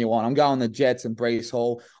taking you on. I'm going the Jets and Brees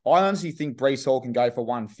Hall. I honestly think Brees Hall can go for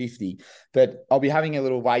 150, but I'll be having a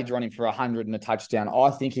little wager on him for 100 and a touchdown.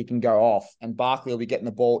 I think he can go off, and Barkley will be getting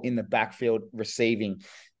the ball in the backfield receiving.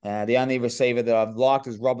 The only receiver that I've liked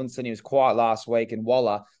is Robinson. He was quiet last week, and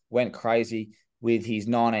Waller went crazy with his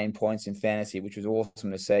 19 points in fantasy, which was awesome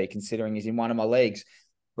to see, considering he's in one of my leagues.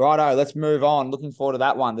 Righto, let's move on. Looking forward to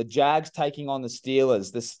that one. The Jags taking on the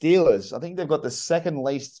Steelers. The Steelers, I think they've got the second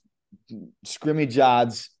least scrimmage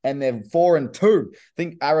yards, and they're 4-2. I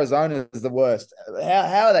think Arizona is the worst.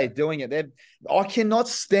 How are they doing it? I cannot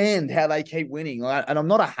stand how they keep winning. And I'm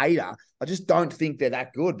not a hater. I just don't think they're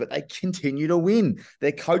that good, but they continue to win.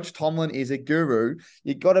 Their coach Tomlin is a guru.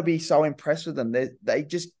 You've got to be so impressed with them. They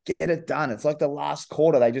just get it done. It's like the last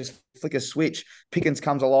quarter. They just flick a switch. Pickens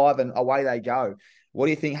comes alive and away they go. What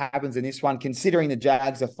do you think happens in this one, considering the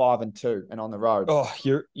Jags are 5-2 and on the road? Oh,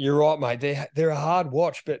 you're right, mate. They're a hard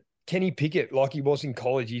watch, but Kenny Pickett, like he was in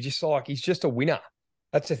college, he's just a winner.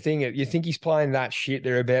 That's the thing. You think he's playing that shit,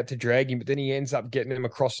 they're about to drag him, but then he ends up getting him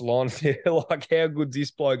across the line. Like, how good's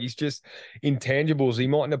this bloke? He's just intangibles. He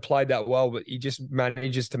mightn't have played that well, but he just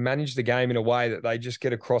manages to manage the game in a way that they just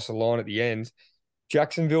get across the line at the end.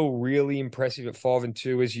 Jacksonville, really impressive at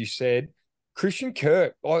 5-2, as you said. Christian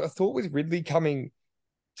Kirk, I thought with Ridley coming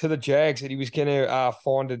to the Jags that he was going to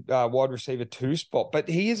find a wide receiver 2 spot, but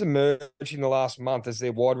he has emerged in the last month as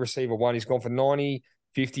their wide receiver 1. He's gone for 90,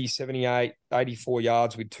 50, 78, 84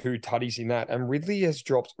 yards with 2 tutties in that, and Ridley has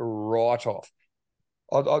dropped right off.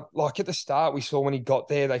 I like at the start we saw when he got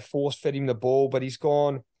there, they force-fed him the ball, but he's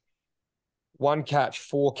gone 1 catch,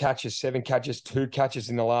 4 catches, 7 catches, 2 catches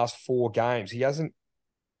in the last 4 games. He hasn't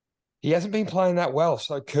been playing that well.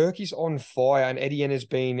 So Kirk is on fire, and Etienne has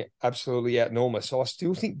been absolutely outnormous. So I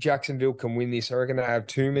still think Jacksonville can win this. I reckon they have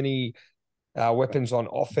too many weapons on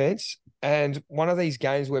offense. And one of these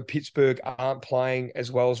games where Pittsburgh aren't playing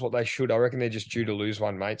as well as what they should, I reckon they're just due to lose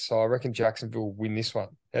one, mate. So I reckon Jacksonville win this one.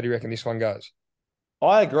 How do you reckon this one goes?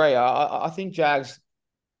 I agree. I think Jags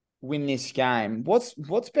win this game. What's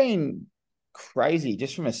been crazy,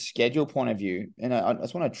 just from a schedule point of view, and I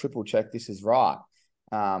just want to triple check this is right,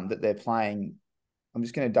 that they're playing. I'm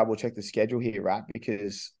just going to double check the schedule here, right?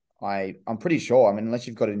 Because I'm pretty sure, I mean, unless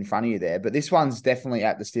you've got it in front of you there, but this one's definitely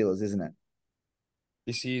at the Steelers, isn't it?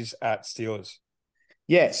 This is at Steelers.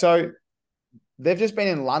 Yeah, so they've just been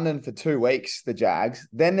in London for 2 weeks, the Jags.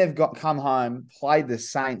 Then they've come home, played the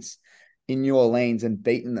Saints in New Orleans and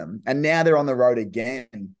beaten them. And now they're on the road again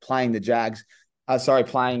playing the Jags.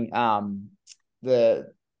 Playing my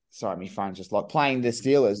phone's just like playing the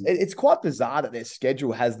Steelers. It's quite bizarre that their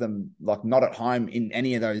schedule has them like not at home in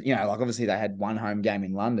any of those, like obviously they had 1 home game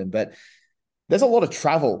in London, but there's a lot of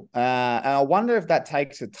travel. And I wonder if that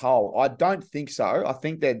takes a toll. I don't think so. I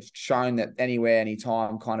think they've shown that anywhere,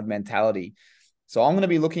 anytime kind of mentality. So I'm going to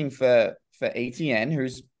be looking for Etienne,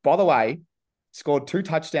 who's, by the way, scored 2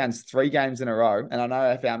 touchdowns 3 games in a row. And I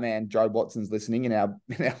know if our man Joe Watson's listening in our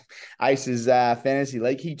Aces fantasy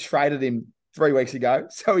league, he traded him 3 weeks ago.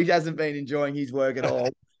 So he hasn't been enjoying his work at all,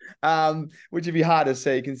 which would be hard to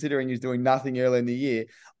see considering he's doing nothing early in the year.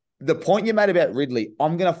 The point you made about Ridley,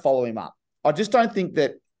 I'm going to follow him up. I just don't think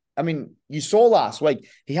that, I mean, you saw last week,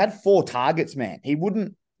 he had 4 targets, man. They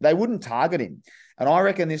wouldn't target him. And I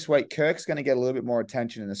reckon this week, Kirk's going to get a little bit more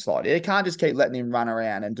attention in the slot. They can't just keep letting him run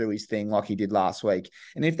around and do his thing like he did last week.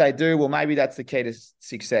 And if they do, well, maybe that's the key to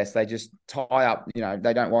success. They just tie up,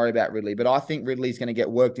 they don't worry about Ridley. But I think Ridley's going to get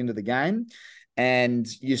worked into the game. And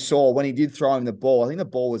you saw when he did throw him the ball, I think the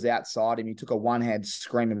ball was outside him. He took a one-hand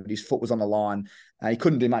screamer, but his foot was on the line. He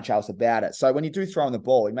couldn't do much else about it. So when you do throw in the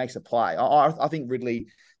ball, he makes a play. I think Ridley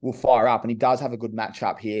will fire up, and he does have a good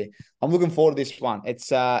matchup here. I'm looking forward to this one. It's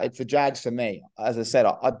the Jags for me. As I said,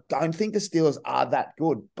 I don't think the Steelers are that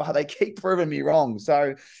good, but they keep proving me wrong.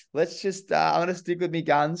 So let's just I'm going to stick with me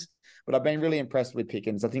guns. But I've been really impressed with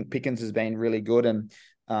Pickens. I think Pickens has been really good, and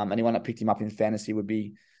anyone that picked him up in fantasy would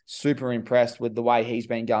be super impressed with the way he's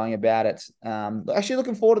been going about it. Actually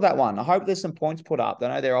looking forward to that one. I hope there's some points put up. I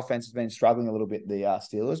know their offense has been struggling a little bit, the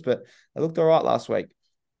Steelers, but they looked all right last week.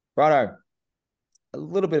 Righto. A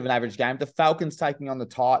little bit of an average game. The Falcons taking on the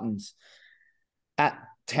Titans at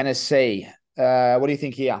Tennessee. What do you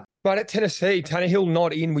think here? But at Tennessee, Tannehill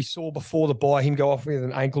not in. We saw before the bye him go off with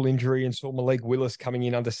an ankle injury and saw Malik Willis coming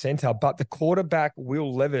in under center. But the quarterback,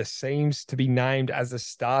 Will Levis, seems to be named as a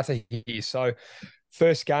starter here. So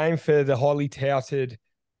first game for the highly touted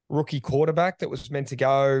rookie quarterback that was meant to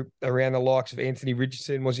go around the likes of Anthony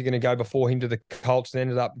Richardson. Was he going to go before him to the Colts and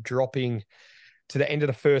ended up dropping to the end of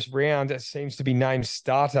the first round? It seems to be named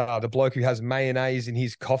starter. The bloke who has mayonnaise in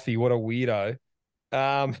his coffee. What a weirdo.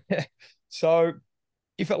 So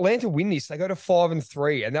if Atlanta win this, they go to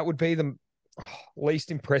 5-3, and that would be the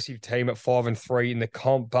least impressive team at 5-3 in the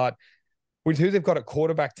comp. But with who they've got at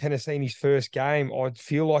quarterback, Tennessee in his first game, I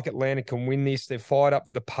feel like Atlanta can win this. They've fired up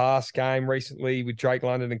the pass game recently with Drake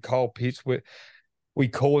London and Cole Pitts. We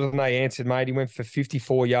called and they answered, mate. He went for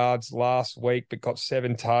 54 yards last week, but got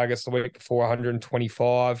 7 targets the week before,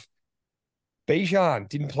 125. Bijan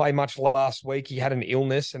didn't play much last week. He had an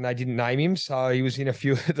illness and they didn't name him. So he was in a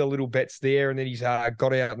few of the little bets there. And then he's got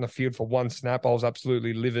out in the field for one snap. I was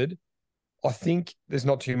absolutely livid. I think there's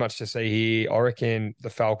not too much to see here. I reckon the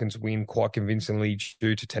Falcons win quite convincingly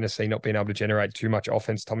due to Tennessee not being able to generate too much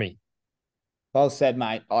offense, Tommy. Well said,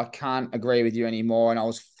 mate. I can't agree with you anymore. And I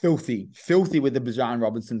was filthy with the Bijan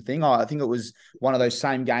Robinson thing. I think it was one of those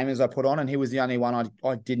same gamers I put on, and he was the only one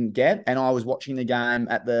I didn't get. And I was watching the game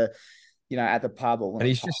at the pub. And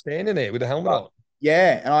he's just standing there with a helmet on.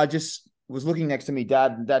 Yeah. And I just was looking next to me,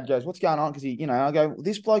 Dad, and Dad goes, "What's going on?" Because I go,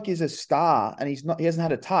 "This bloke is a star, and he hasn't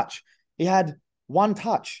had a touch. He had one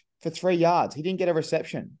touch for 3 yards. He didn't get a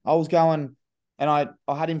reception." I was going, and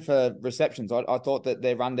I had him for receptions. I thought that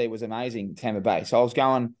their run D was amazing, Tampa Bay. So I was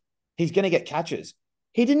going, he's going to get catches.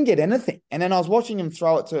 He didn't get anything. And then I was watching him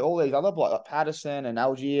throw it to all these other blokes, like Patterson and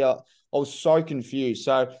Algier. I was so confused.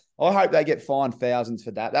 So I hope they get fined thousands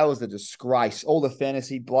for that. That was a disgrace. All the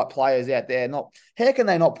fantasy players out there, how can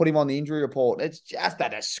they not put him on the injury report? It's just a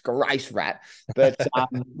disgrace, Rat. But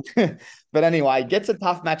but anyway, gets a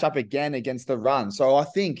tough matchup again against the run. So I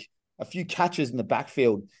think a few catches in the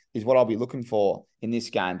backfield is what I'll be looking for in this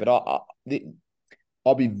game. But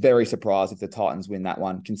I'll be very surprised if the Titans win that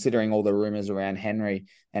one, considering all the rumors around Henry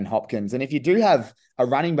and Hopkins. And if you do have a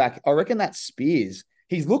running back, I reckon that's Spears.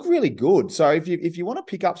 He's looked really good. So if you want to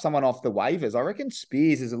pick up someone off the waivers, I reckon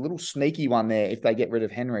Spears is a little sneaky one there if they get rid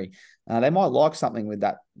of Henry. They might like something with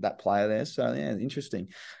that player there. So, yeah, interesting.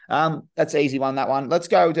 That's an easy one, that one. Let's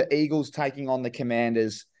go to Eagles taking on the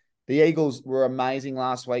Commanders. The Eagles were amazing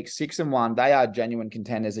last week, 6-1. They are genuine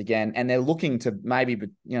contenders again, and they're looking to maybe,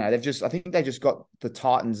 I think they just got the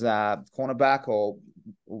Titans cornerback or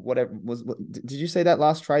whatever did you see that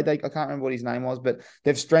last trade? I can't remember what his name was, but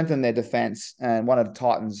they've strengthened their defense, and one of the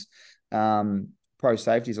Titans pro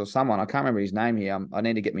safeties or someone, I can't remember his name here. I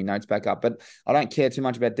need to get my notes back up, but I don't care too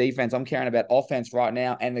much about defense. I'm caring about offense right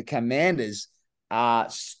now, and the Commanders are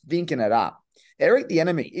stinking it up. Eric the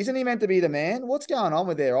Enemy, isn't he meant to be the man? What's going on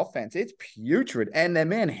with their offense? It's putrid. And their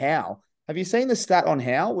man, Howe. Have you seen the stat on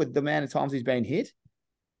Howe with the amount of times he's been hit?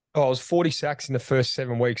 Oh, it was 40 sacks in the first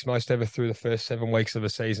 7 weeks, most ever through the first 7 weeks of a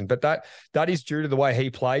season. But that is due to the way he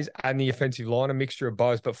plays and the offensive line, a mixture of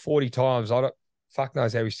both. But 40 times, fuck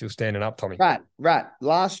knows how he's still standing up, Tommy. Right.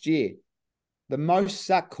 Last year, the most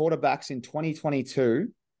sacked quarterbacks in 2022,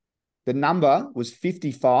 the number was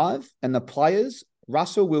 55, and the players,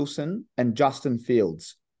 Russell Wilson and Justin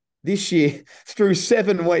Fields. This year, through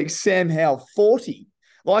 7 weeks, Sam Howell, 40.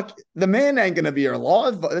 Like, the man ain't going to be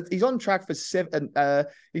alive. He's on track for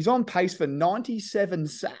he's on pace for 97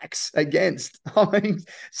 sacks against. I mean,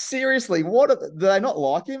 seriously, do they not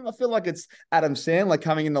like him? I feel like it's Adam Sandler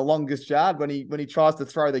coming in the longest yard when he tries to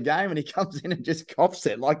throw the game and he comes in and just cops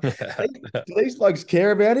it. Like, do these folks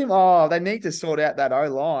care about him? Oh, they need to sort out that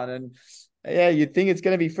O-line. And yeah, you'd think it's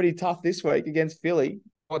going to be pretty tough this week against Philly.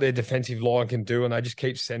 What their defensive line can do, and they just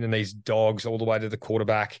keep sending these dogs all the way to the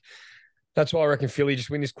quarterback. That's why I reckon Philly just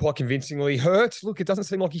win this quite convincingly. Hurts, look, it doesn't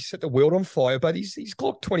seem like he's set the world on fire, but he's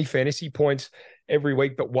clocked 20 fantasy points every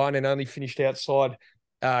week but one, and only finished outside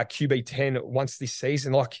QB 10 once this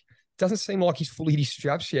season. Like, it doesn't seem like he's fully hit his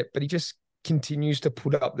straps yet, but he just continues to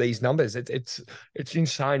put up these numbers. It's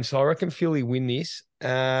insane. So I reckon Philly win this.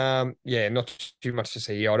 Not too much to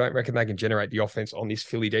see here. I don't reckon they can generate the offense on this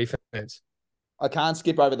Philly defense. I can't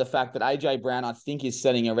skip over the fact that AJ Brown, I think, is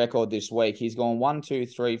setting a record this week. He's gone 1, 2,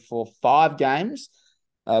 3, 4, 5 games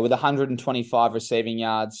with 125 receiving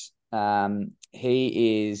yards.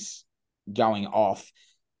 He is going off,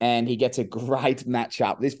 and he gets a great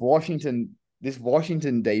matchup. This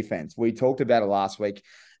Washington defense, we talked about it last week,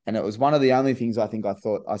 and it was one of the only things I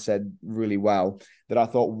thought I said really well, that I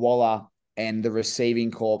thought Waller and the receiving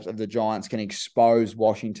corps of the Giants can expose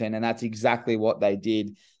Washington, and that's exactly what they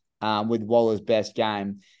did. With Waller's best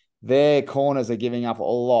game. Their corners are giving up a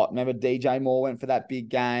lot. Remember, DJ Moore went for that big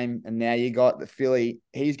game, and now you got the Philly.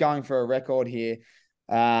 He's going for a record here.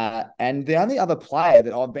 And the only other player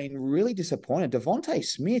that I've been really disappointed, Devontae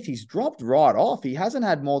Smith, he's dropped right off. He hasn't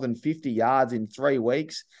had more than 50 yards in 3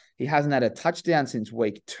 weeks. He hasn't had a touchdown since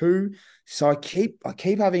week 2. So I keep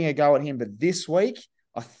having a go at him. But this week,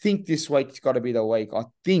 I think this week's got to be the week. I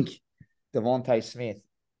think Devontae Smith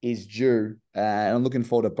is due, and I'm looking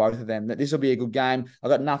forward to both of them. That this will be a good game. I've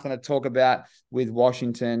got nothing to talk about with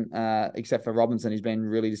Washington, except for Robinson. He's been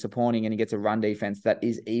really disappointing, and he gets a run defense that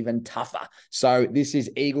is even tougher. So this is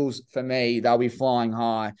Eagles for me. They'll be flying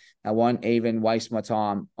high. I won't even waste my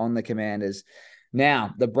time on the Commanders.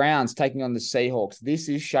 Now, the Browns taking on the Seahawks. This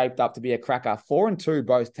is shaped up to be a cracker. 4-2,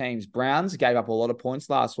 both teams. Browns gave up a lot of points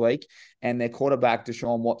last week, and their quarterback,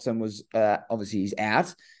 Deshaun Watson, was obviously he's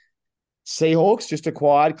out. Seahawks just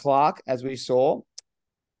acquired Clark, as we saw.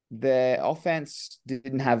 Their offense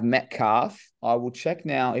didn't have Metcalf. I will check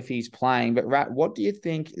now if he's playing. But, Rat, what do you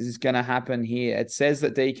think is going to happen here? It says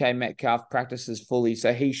that DK Metcalf practices fully,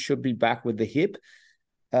 so he should be back with the hip.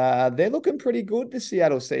 They're looking pretty good, the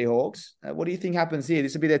Seattle Seahawks. What do you think happens here?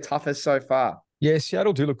 This will be their toughest so far. Yeah,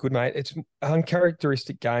 Seattle do look good, mate. It's an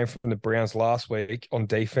uncharacteristic game from the Browns last week on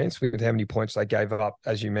defense with how many points they gave up,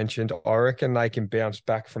 as you mentioned. I reckon they can bounce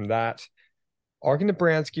back from that. I reckon the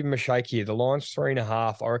Browns give them a shake here. The line's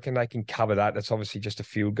 3.5. I reckon they can cover that. That's obviously just a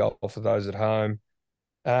field goal for those at home.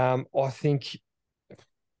 I think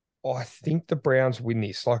the Browns win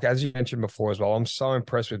this. Like, as you mentioned before as well, I'm so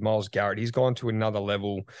impressed with Myles Garrett. He's gone to another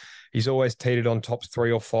level. He's always teetered on top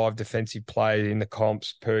 3 or 5 defensive players in the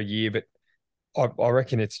comps per year, but I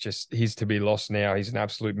reckon it's just he's to be lost now. He's an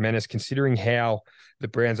absolute menace, considering how the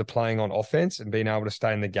Browns are playing on offense and being able to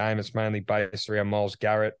stay in the game. It's mainly based around Myles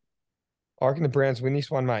Garrett. I reckon the Browns win this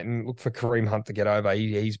one, mate, and look for Kareem Hunt to get over.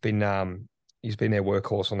 He's been their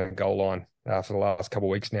workhorse on the goal line for the last couple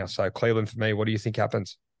of weeks now. So Cleveland for me. What do you think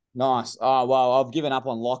happens? Nice. Oh, well, I've given up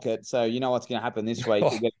on Lockett, so you know what's going to happen this week.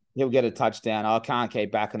 He'll get a touchdown. I can't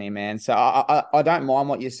keep back on him, man. So I don't mind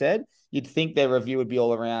what you said. You'd think their review would be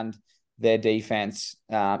all around their defense.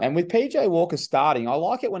 And with PJ Walker starting, I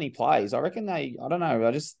like it when he plays. I reckon I don't know.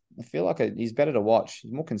 I feel like he's better to watch.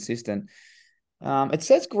 He's more consistent. It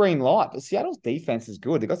says green light, but Seattle's defense is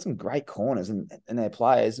good. They've got some great corners and their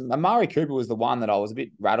players. Amari Cooper was the one that I was a bit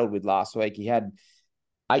rattled with last week. He had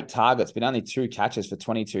 8 targets, but only 2 catches for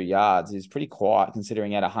 22 yards. He's pretty quiet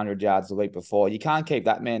considering he had 100 yards the week before. You can't keep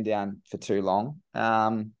that man down for too long.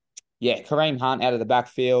 Kareem Hunt out of the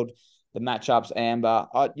backfield. The matchups, Amber.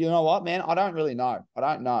 You know what, man? I don't really know. I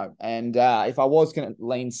don't know. And if I was going to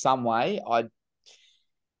lean some way, I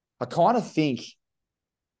kind of think,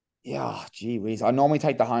 yeah, gee whiz. I normally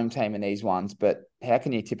take the home team in these ones, but how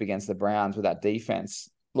can you tip against the Browns with that defense?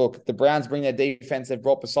 Look, the Browns bring their defense they've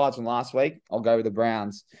brought besides from last week. I'll go with the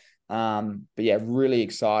Browns. But yeah, really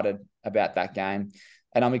excited about that game.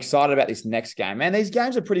 And I'm excited about this next game. Man, these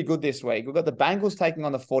games are pretty good this week. We've got the Bengals taking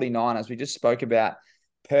on the 49ers. We just spoke about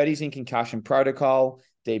Purdy's in concussion protocol.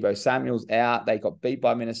 Deebo Samuel's out. They got beat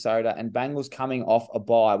by Minnesota. And Bengals coming off a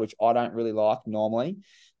bye, which I don't really like normally.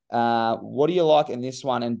 What do you like in this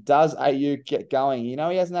one? And does Ayuk get going? You know,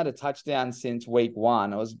 he hasn't had a touchdown since week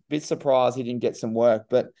 1. I was a bit surprised he didn't get some work,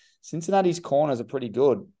 but Cincinnati's corners are pretty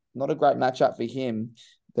good. Not a great matchup for him.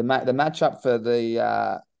 The matchup for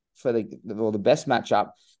the best matchup,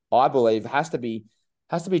 I believe, has to be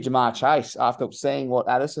Ja'Marr Chase. After seeing what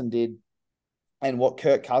Addison did and what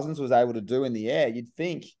Kirk Cousins was able to do in the air, you'd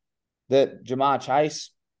think that Ja'Marr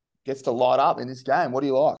Chase gets to light up in this game. What do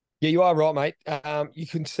you like? Yeah, you are right, mate. You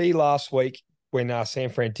can see last week when San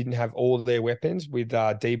Fran didn't have all of their weapons, with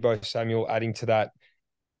Deebo Samuel adding to that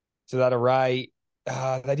array,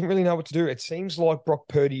 they didn't really know what to do. It seems like Brock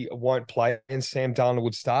Purdy won't play and Sam Darnold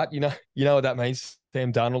would start. You know what that means.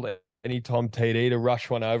 Sam Darnold, anytime TD to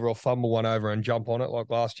rush one over or fumble one over and jump on it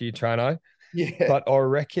like last year, Trano. Yeah. But I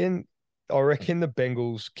reckon the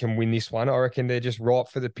Bengals can win this one. I reckon they're just ripe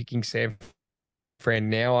for the picking San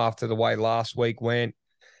Fran now after the way last week went.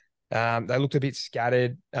 They looked a bit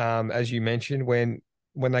scattered, as you mentioned, when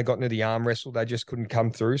they got into the arm wrestle, they just couldn't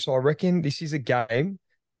come through. So I reckon this is a game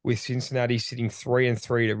with Cincinnati sitting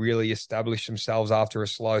 3-3 to really establish themselves after a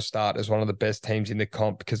slow start as one of the best teams in the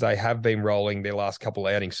comp, because they have been rolling their last couple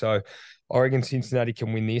of outings. So I reckon Cincinnati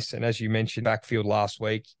can win this. And as you mentioned, backfield last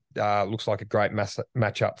week, looks like a great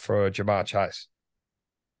matchup for Ja'Marr Chase.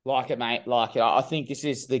 Like it, mate. Like it. I think this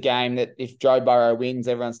is the game that if Joe Burrow wins,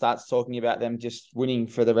 everyone starts talking about them just winning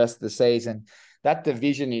for the rest of the season. That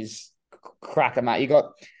division is cracker, mate. You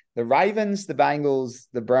got the Ravens, the Bengals,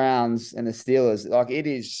 the Browns, and the Steelers. Like, it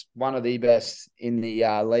is one of the best in the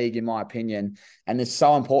league, in my opinion. And it's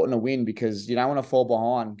so important to win because you don't want to fall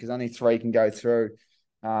behind, because only 3 can go through.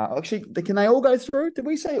 Actually, can they all go through? Did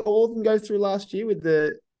we say all of them go through last year with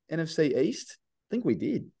the NFC East? I think we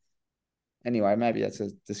did. Anyway, maybe that's a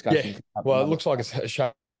discussion. Yeah. Well, it looks like it's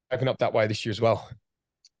shaping up that way this year as well.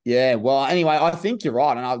 Yeah. Well, anyway, I think you're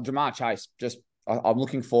right. And Ja'Marr Chase, I'm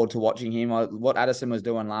looking forward to watching him. What Addison was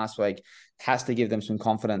doing last week has to give them some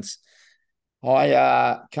confidence.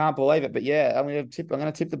 I can't believe it. But yeah, I'm going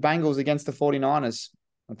to tip the Bengals against the 49ers.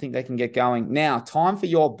 I think they can get going. Now, time for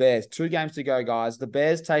your Bears. 2 games to go, guys. The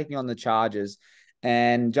Bears taking on the Chargers.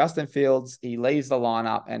 And Justin Fields, he leaves the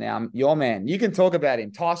lineup. And your man, you can talk about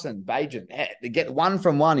him, Tyson Bagent. To get 1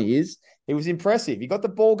 from 1, he was impressive. He got the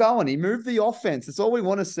ball going. He moved the offense. That's all we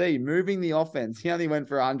want to see, moving the offense. He only went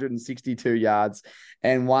for 162 yards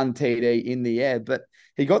and 1 TD in the air, but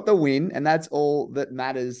he got the win, and that's all that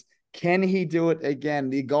matters. Can he do it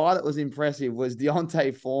again? The guy that was impressive was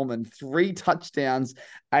Deontay Foreman. 3 touchdowns,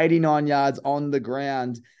 89 yards on the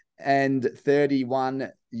ground, and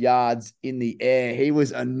 31 yards in the air. He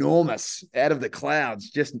was enormous, out of the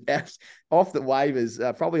clouds, just off the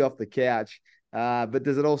waivers, probably off the couch. But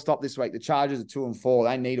does it all stop this week? The Chargers are 2-4.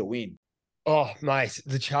 They need a win. Oh, mate,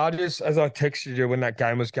 the Chargers, as I texted you when that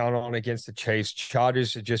game was going on against the Chiefs,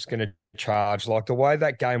 Chargers are just going to charge. Like, the way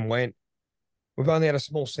that game went, we've only had a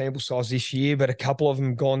small sample size this year, but a couple of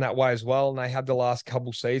them gone that way as well. And they had the last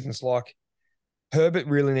couple seasons. Like, Herbert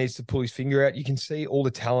really needs to pull his finger out. You can see all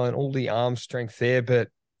the talent, all the arm strength there. But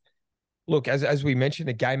look, as we mentioned,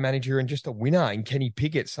 a game manager and just a winner in Kenny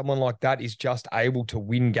Pickett, someone like that is just able to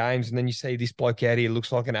win games. And then you see this bloke out here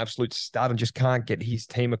looks like an absolute stud and just can't get his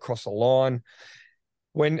team across the line.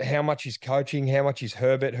 How much is coaching, how much is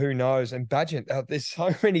Herbert, who knows? And Bagent, there's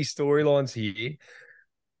so many storylines here.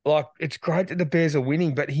 Like, it's great that the Bears are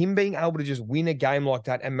winning, but him being able to just win a game like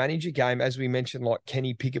that and manage a game, as we mentioned, like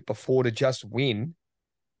Kenny Pickett before, to just win,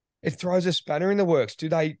 it throws a spanner in the works. Do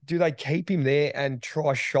they keep him there and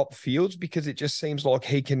try shop Fields because it just seems like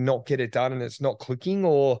he cannot get it done and it's not clicking?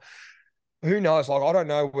 Or who knows? Like, I don't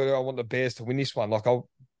know whether I want the Bears to win this one. Like,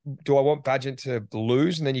 do I want Bagent to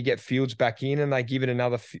lose and then you get Fields back in and they give it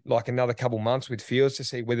another couple months with Fields to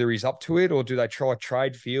see whether he's up to it? Or do they try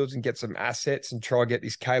trade Fields and get some assets and try get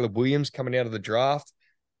this Caleb Williams coming out of the draft?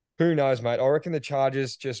 Who knows, mate? I reckon the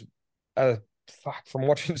Chargers just, from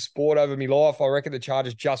watching sport over my life, I reckon the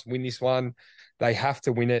Chargers just win this one. They have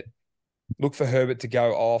to win it. Look for Herbert to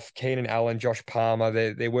go off. Keenan Allen, Josh Palmer,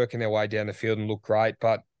 they're working their way down the field and look great.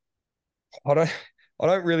 But I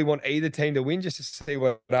don't really want either team to win just to see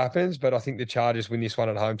what happens, but I think the Chargers win this one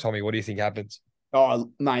at home. Tommy, what do you think happens? Oh,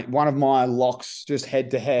 mate, one of my locks just head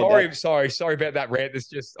to head. Sorry about that rant.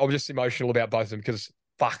 I'm just emotional about both of them because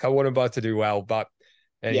I want them both to do well. But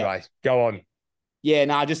anyway, Go on. Yeah,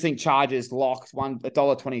 no, I just think Chargers locked.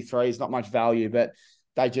 $1.23 is not much value, but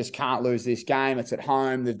they just can't lose this game. It's at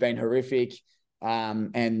home. They've been horrific.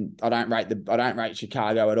 And I don't rate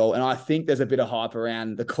Chicago at all. And I think there's a bit of hype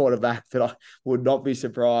around the quarterback that I would not be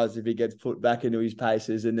surprised if he gets put back into his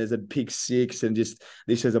paces and there's a pick 6 and just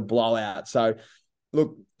this is a blowout. So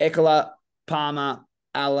look, Eckler, Palmer,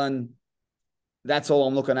 Allen, that's all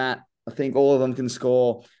I'm looking at. I think all of them can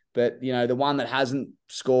score, but the one that hasn't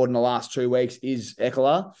scored in the last 2 weeks is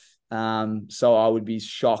Eckler. So I would be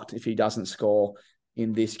shocked if he doesn't score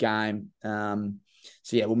in this game.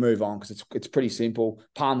 So yeah, we'll move on because it's pretty simple.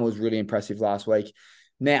 Palmer was really impressive last week.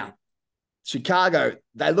 Now, Chicago,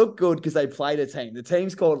 they look good because they played a team. The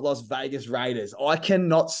team's called Las Vegas Raiders. I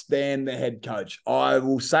cannot stand the head coach. I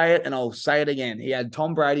will say it and I'll say it again. He had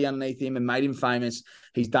Tom Brady underneath him and made him famous.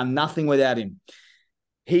 He's done nothing without him.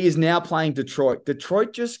 He is now playing Detroit.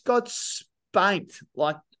 Detroit just got spanked,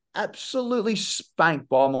 like absolutely spanked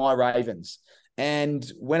by my Ravens. And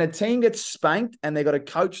when a team gets spanked and they've got a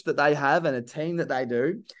coach that they have and a team that they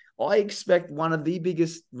do, I expect one of the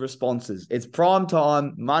biggest responses. It's prime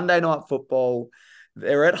time, Monday Night Football.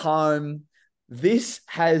 They're at home. This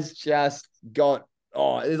has just got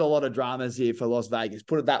there's a lot of dramas here for Las Vegas.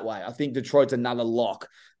 Put it that way. I think Detroit's another lock.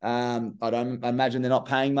 I imagine they're not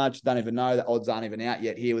paying much. Don't even know. The odds aren't even out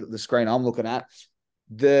yet here with the screen I'm looking at.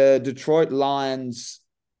 The Detroit Lions,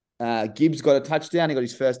 Gibbs got a touchdown. He got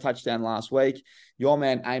his first touchdown last week. Your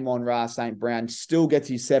man, Amon-Ra St. Brown, still gets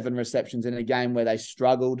his 7 receptions in a game where they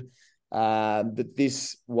struggled. But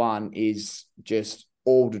this one is just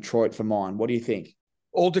all Detroit for mine. What do you think?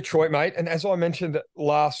 All Detroit, mate. And as I mentioned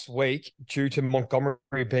last week, due to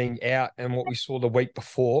Montgomery being out and what we saw the week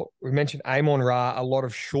before, we mentioned Amon-Ra, a lot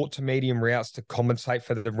of short to medium routes to compensate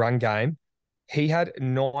for the run game. He had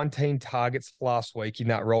 19 targets last week in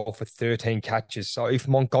that role for 13 catches. So if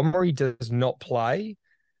Montgomery does not play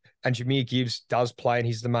and Jahmyr Gibbs does play and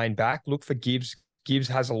he's the main back, look for Gibbs. Gibbs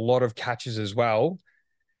has a lot of catches as well.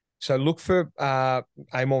 So look for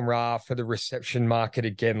Amon-Ra for the reception market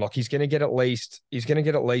again. Like he's going to get at least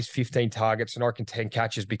 15 targets and I reckon 10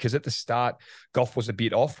 catches, because at the start, Goff was a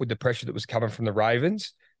bit off with the pressure that was coming from the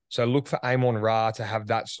Ravens. So look for Amon-Ra to have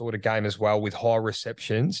that sort of game as well with high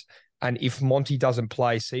receptions. And if Monty doesn't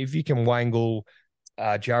play, see if you can wangle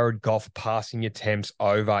Jared Goff passing attempts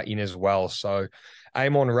over in as well. So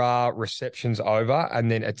Amon-Ra receptions over and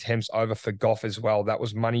then attempts over for Goff as well. That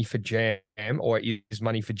was money for Jam, or is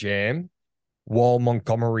money for Jam, while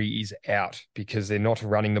Montgomery is out because they're not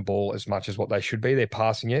running the ball as much as what they should be. They're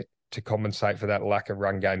passing it to compensate for that lack of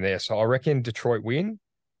run game there. So I reckon Detroit win,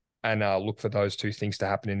 and look for those two things to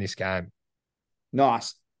happen in this game.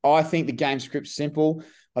 Nice. I think the game script's simple.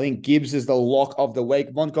 I think Gibbs is the lock of the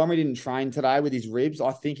week. Montgomery didn't train today with his ribs.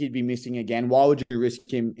 I think he'd be missing again. Why would you risk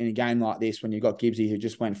him in a game like this when you've got Gibbsy, who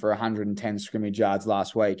just went for 110 scrimmage yards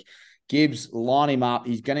last week? Gibbs, line him up.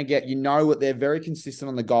 He's going to get, what they're very consistent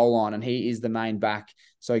on the goal line, and he is the main back.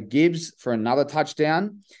 So Gibbs for another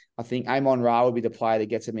touchdown. I think Amon-Ra will be the player that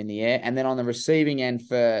gets him in the air. And then on the receiving end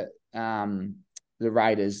for the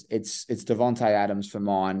Raiders, it's Devontae Adams for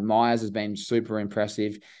mine. Myers has been super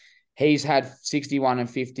impressive. He's had 61 and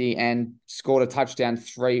 50 and scored a touchdown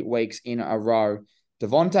 3 weeks in a row.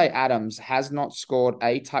 Devontae Adams has not scored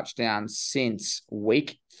a touchdown since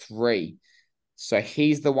week 3. So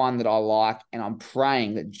he's the one that I like, and I'm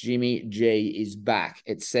praying that Jimmy G is back.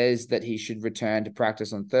 It says that he should return to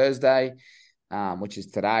practice on Thursday, which is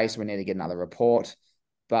today, so we need to get another report.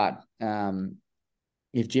 But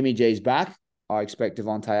if Jimmy G's back, I expect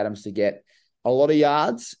Devontae Adams to get a lot of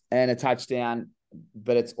yards and a touchdown,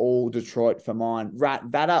 but it's all Detroit for mine.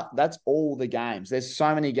 That's all the games. There's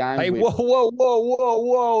so many games. Hey,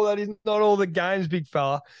 whoa. That is not all the games, big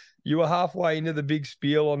fella. You were halfway into the big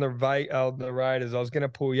spiel on the Raiders. I was going to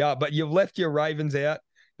pull you up, but you've left your Ravens out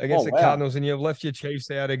against the Cardinals and you've left your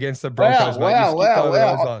Chiefs out against the Broncos, mate. You skipped over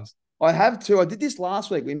those ones. I have too. I did this last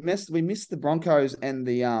week. We missed the Broncos and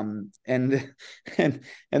the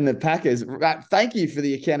Packers. Thank you for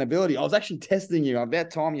the accountability. I was actually testing you. About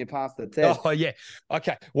time you passed the test. Oh yeah.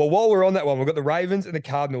 Okay. Well, while we're on that one, we've got the Ravens and the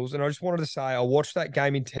Cardinals, and I just wanted to say I watched that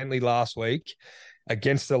game intently last week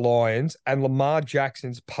against the Lions, and Lamar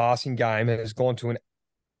Jackson's passing game has gone to an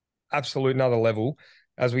absolute another level.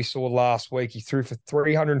 As we saw last week, he threw for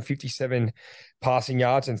 357 passing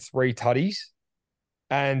yards and 3 tutties,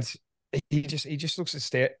 and he just looks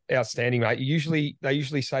outstanding, mate. They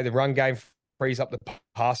usually say the run game frees up the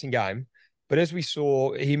passing game, but as we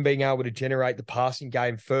saw him being able to generate the passing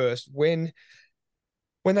game first, when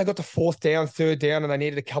they got to 4th down, 3rd down, and they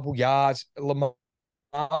needed a couple yards, Lamar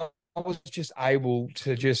was just able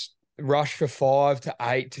to just rush for 5 to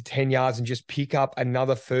 8 to 10 yards and just pick up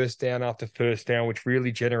another 1st down after 1st down, which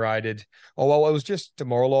really generated. It was just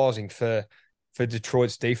demoralizing for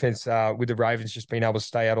Detroit's defense with the Ravens just being able to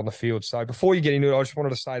stay out on the field. So before you get into it, I just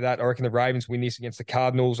wanted to say that I reckon the Ravens win this against the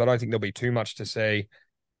Cardinals. I don't think there'll be too much to see.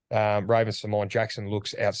 Ravens for mine. Jackson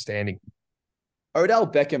looks outstanding. Odell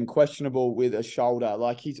Beckham questionable with a shoulder.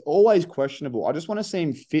 Like, he's always questionable. I just want to see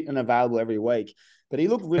him fit and available every week. But he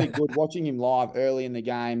looked really good watching him live early in the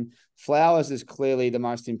game. Flowers is clearly the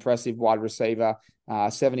most impressive wide receiver,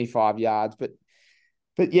 75 yards. But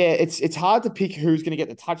yeah, it's hard to pick who's going to get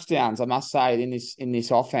the touchdowns, I must say, in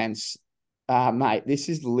this offense. Mate, this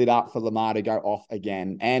is lit up for Lamar to go off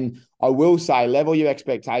again. And I will say, level your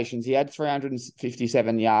expectations. He had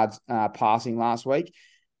 357 yards passing last week.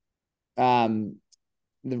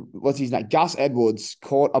 What's his name? Gus Edwards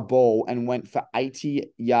caught a ball and went for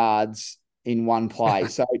 80 yards in one play.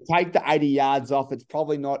 So take the 80 yards off. It's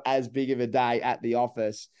probably not as big of a day at the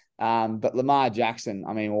office. But Lamar Jackson,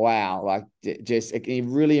 I mean, wow, like just a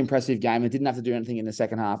really impressive game. It didn't have to do anything in the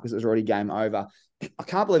second half because it was already game over. I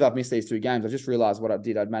can't believe I've missed these two games. I just realized what I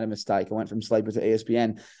did. I'd made a mistake. I went from Sleeper to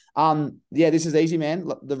ESPN. Yeah, this is easy, man.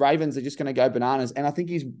 Look, the Ravens are just going to go bananas. And I think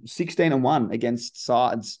he's 16-1 against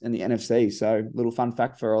sides in the NFC. So little fun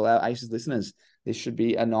fact for all our Aces listeners. This should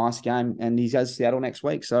be a nice game. And he has Seattle next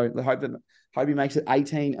week. So I hope he makes it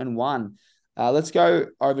 18-1. Let's go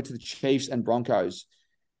over to the Chiefs and Broncos.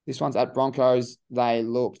 This one's at Broncos. They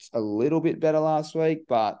looked a little bit better last week,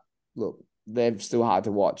 but look, they're still hard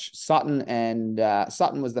to watch. Sutton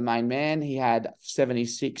was the main man. He had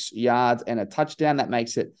 76 yards and a touchdown. That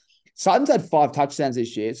makes it. Sutton's had 5 touchdowns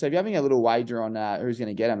this year. So if you're having a little wager on who's going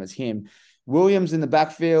to get him, it's him. Williams in the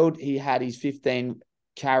backfield. He had his 15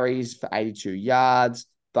 carries for 82 yards,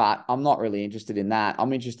 but I'm not really interested in that.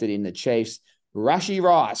 I'm interested in the Chiefs. Rashee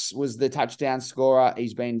Rice was the touchdown scorer.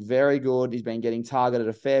 He's been very good. He's been getting targeted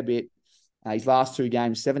a fair bit. His last 2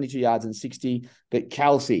 games, 72 yards and 60. But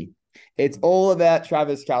Kelce, it's all about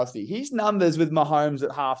Travis Kelce. His numbers with Mahomes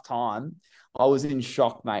at halftime, I was in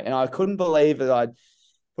shock, mate. And I couldn't believe that I'd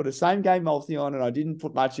put a same game multi on and I didn't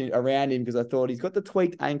put much around him because I thought he's got the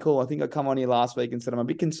tweaked ankle. I think I come on here last week and said I'm a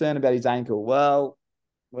bit concerned about his ankle. Well,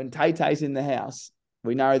 when Tay-Tay's in the house,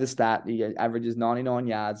 we know the stat. He averages 99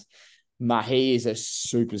 yards. He is a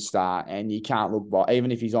superstar and you can't look by,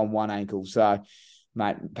 even if he's on one ankle. So,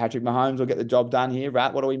 mate, Patrick Mahomes will get the job done here.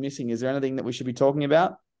 Rat, what are we missing? Is there anything that we should be talking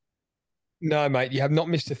about? No, mate, you have not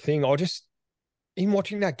missed a thing. In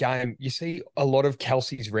watching that game, you see a lot of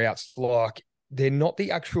Kelce's routes. Like, they're not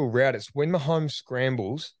the actual route. It's when Mahomes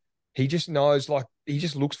scrambles, he just knows, like, he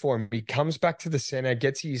just looks for him. He comes back to the center,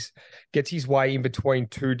 gets his way in between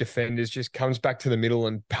 2 defenders, just comes back to the middle,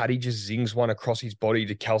 and Paddy just zings one across his body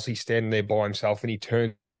to Kelce standing there by himself, and he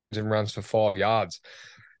turns and runs for 5 yards.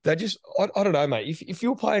 They just, I don't know, mate. If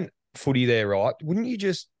you're playing footy there, right, wouldn't you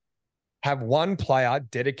just have one player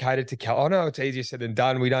dedicated to Kel? I know it's easier said than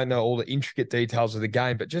done. We don't know all the intricate details of the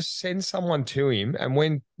game, but just send someone to him. And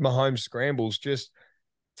when Mahomes scrambles, just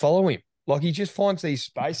follow him. Like, he just finds these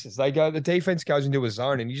spaces. The defense goes into a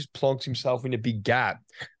zone and he just plonks himself in a big gap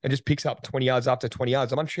and just picks up 20 yards after 20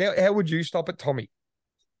 yards. I'm unsure. How would you stop it, Tommy?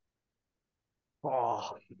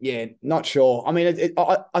 Oh, yeah, not sure. I mean,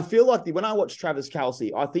 I feel like when I watch Travis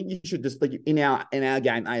Kelce, I think you should just, like, in our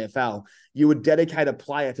game AFL, you would dedicate a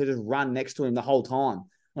player to just run next to him the whole time.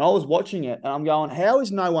 And I was watching it and I'm going, how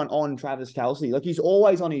is no one on Travis Kelce? Like, he's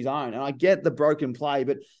always on his own. And I get the broken play,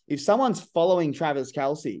 but if someone's following Travis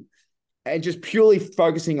Kelce and just purely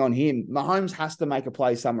focusing on him, Mahomes has to make a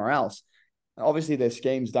play somewhere else. Obviously, their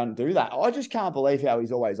schemes don't do that. I just can't believe how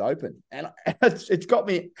he's always open. And it's got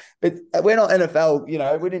me. We're not NFL,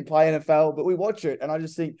 we didn't play NFL, but we watch it. And I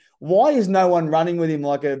just think, why is no one running with him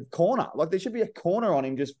like a corner? Like, there should be a corner on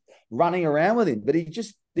him just running around with him. But he's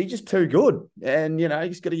just too good. And, you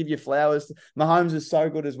just got to give you flowers. Mahomes is so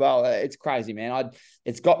good as well. It's crazy, man.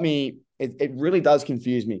 It's got me. It really does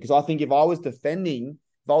confuse me because I think if I was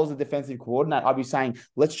a defensive coordinator, I'd be saying,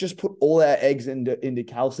 let's just put all our eggs into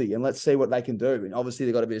Kelce and let's see what they can do. And obviously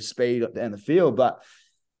they've got a bit of speed up down the field, but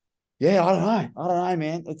yeah, I don't know,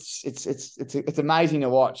 man. It's amazing to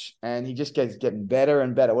watch. And he just gets getting better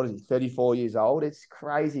and better. What is he, 34 years old? It's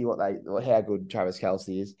crazy how good Travis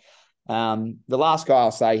Kelce is. The last guy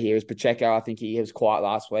I'll say here is Pacheco. I think he was quiet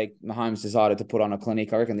last week. Mahomes decided to put on a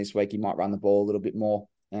clinic. I reckon this week he might run the ball a little bit more.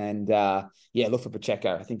 And look for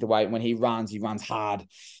Pacheco. I think the way when he runs hard,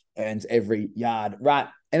 earns every yard. Right.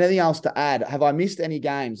 Anything else to add? Have I missed any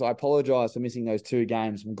games? I apologize for missing those 2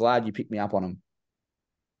 games. I'm glad you picked me up on them.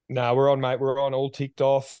 No, we're on, mate. We're on, all ticked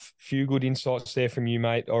off. Few good insights there from you,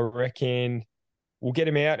 mate. I reckon we'll get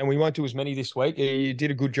him out, and we won't do as many this week. You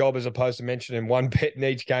did a good job as opposed to mentioning 1 bet in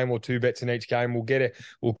each game or 2 bets in each game.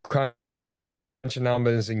 We'll crunch the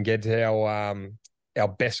numbers and get our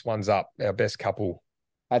best ones up, our best couple.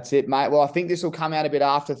 That's it, mate. Well, I think this will come out a bit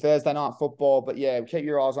after Thursday night football, but yeah, keep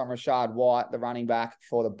your eyes on Rachaad White, the running back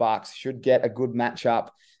for the Bucks. Should get a good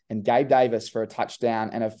matchup, and Gabe Davis for a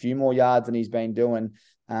touchdown and a few more yards than he's been doing.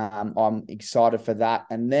 I'm excited for that.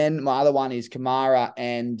 And then my other one is Kamara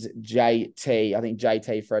and JT. I think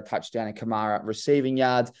JT for a touchdown and Kamara receiving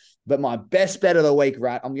yards. But my best bet of the week,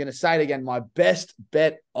 Rat, I'm going to say it again, my best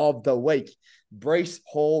bet of the week, Breece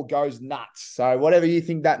Hall goes nuts. So whatever you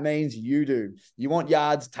think that means, you do. You want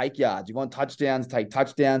yards, take yards. You want touchdowns, take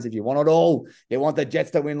touchdowns. If you want it all, you want the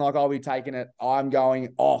Jets to win like I'll be taking it, I'm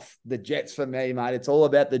going off the Jets for me, mate. It's all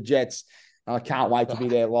about the Jets. I can't wait to be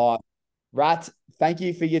there live. Rat, thank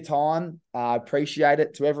you for your time. I appreciate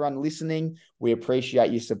it. To everyone listening, we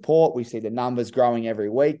appreciate your support. We see the numbers growing every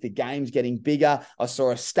week. The game's getting bigger. I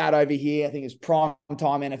saw a stat over here. I think it's prime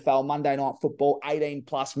time NFL, Monday Night Football, 18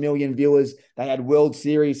 plus million viewers. They had World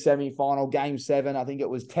Series semi-final, Game 7. I think it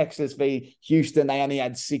was Texas v. Houston. They only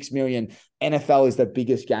had 6 million. NFL is the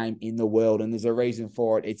biggest game in the world, and there's a reason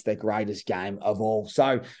for it. It's the greatest game of all.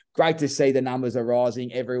 So great to see the numbers are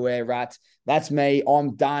rising everywhere, Rat. That's me.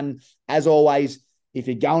 I'm done. As always, if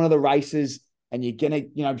you're going to the races and you're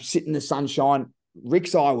going to, sit in the sunshine,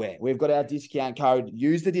 Rick's Eyewear. We've got our discount code.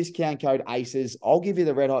 Use the discount code ACES. I'll give you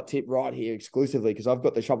the red hot tip right here exclusively because I've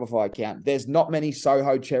got the Shopify account. There's not many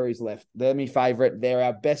Soho cherries left. They're my favorite. They're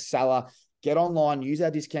our best seller. Get online, use our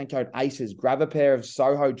discount code ACES, grab a pair of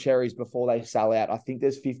Soho cherries before they sell out. I think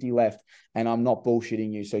there's 50 left, and I'm not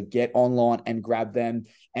bullshitting you. So get online and grab them.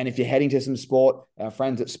 And if you're heading to some sport, our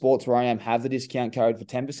friends at Sports Where I Am have the discount code for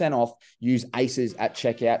 10% off. Use ACES at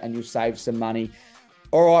checkout and you'll save some money.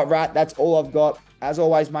 All right, Rat, that's all I've got. As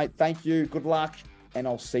always, mate, thank you. Good luck, and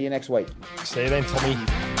I'll see you next week. See you then,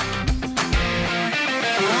 Tommy.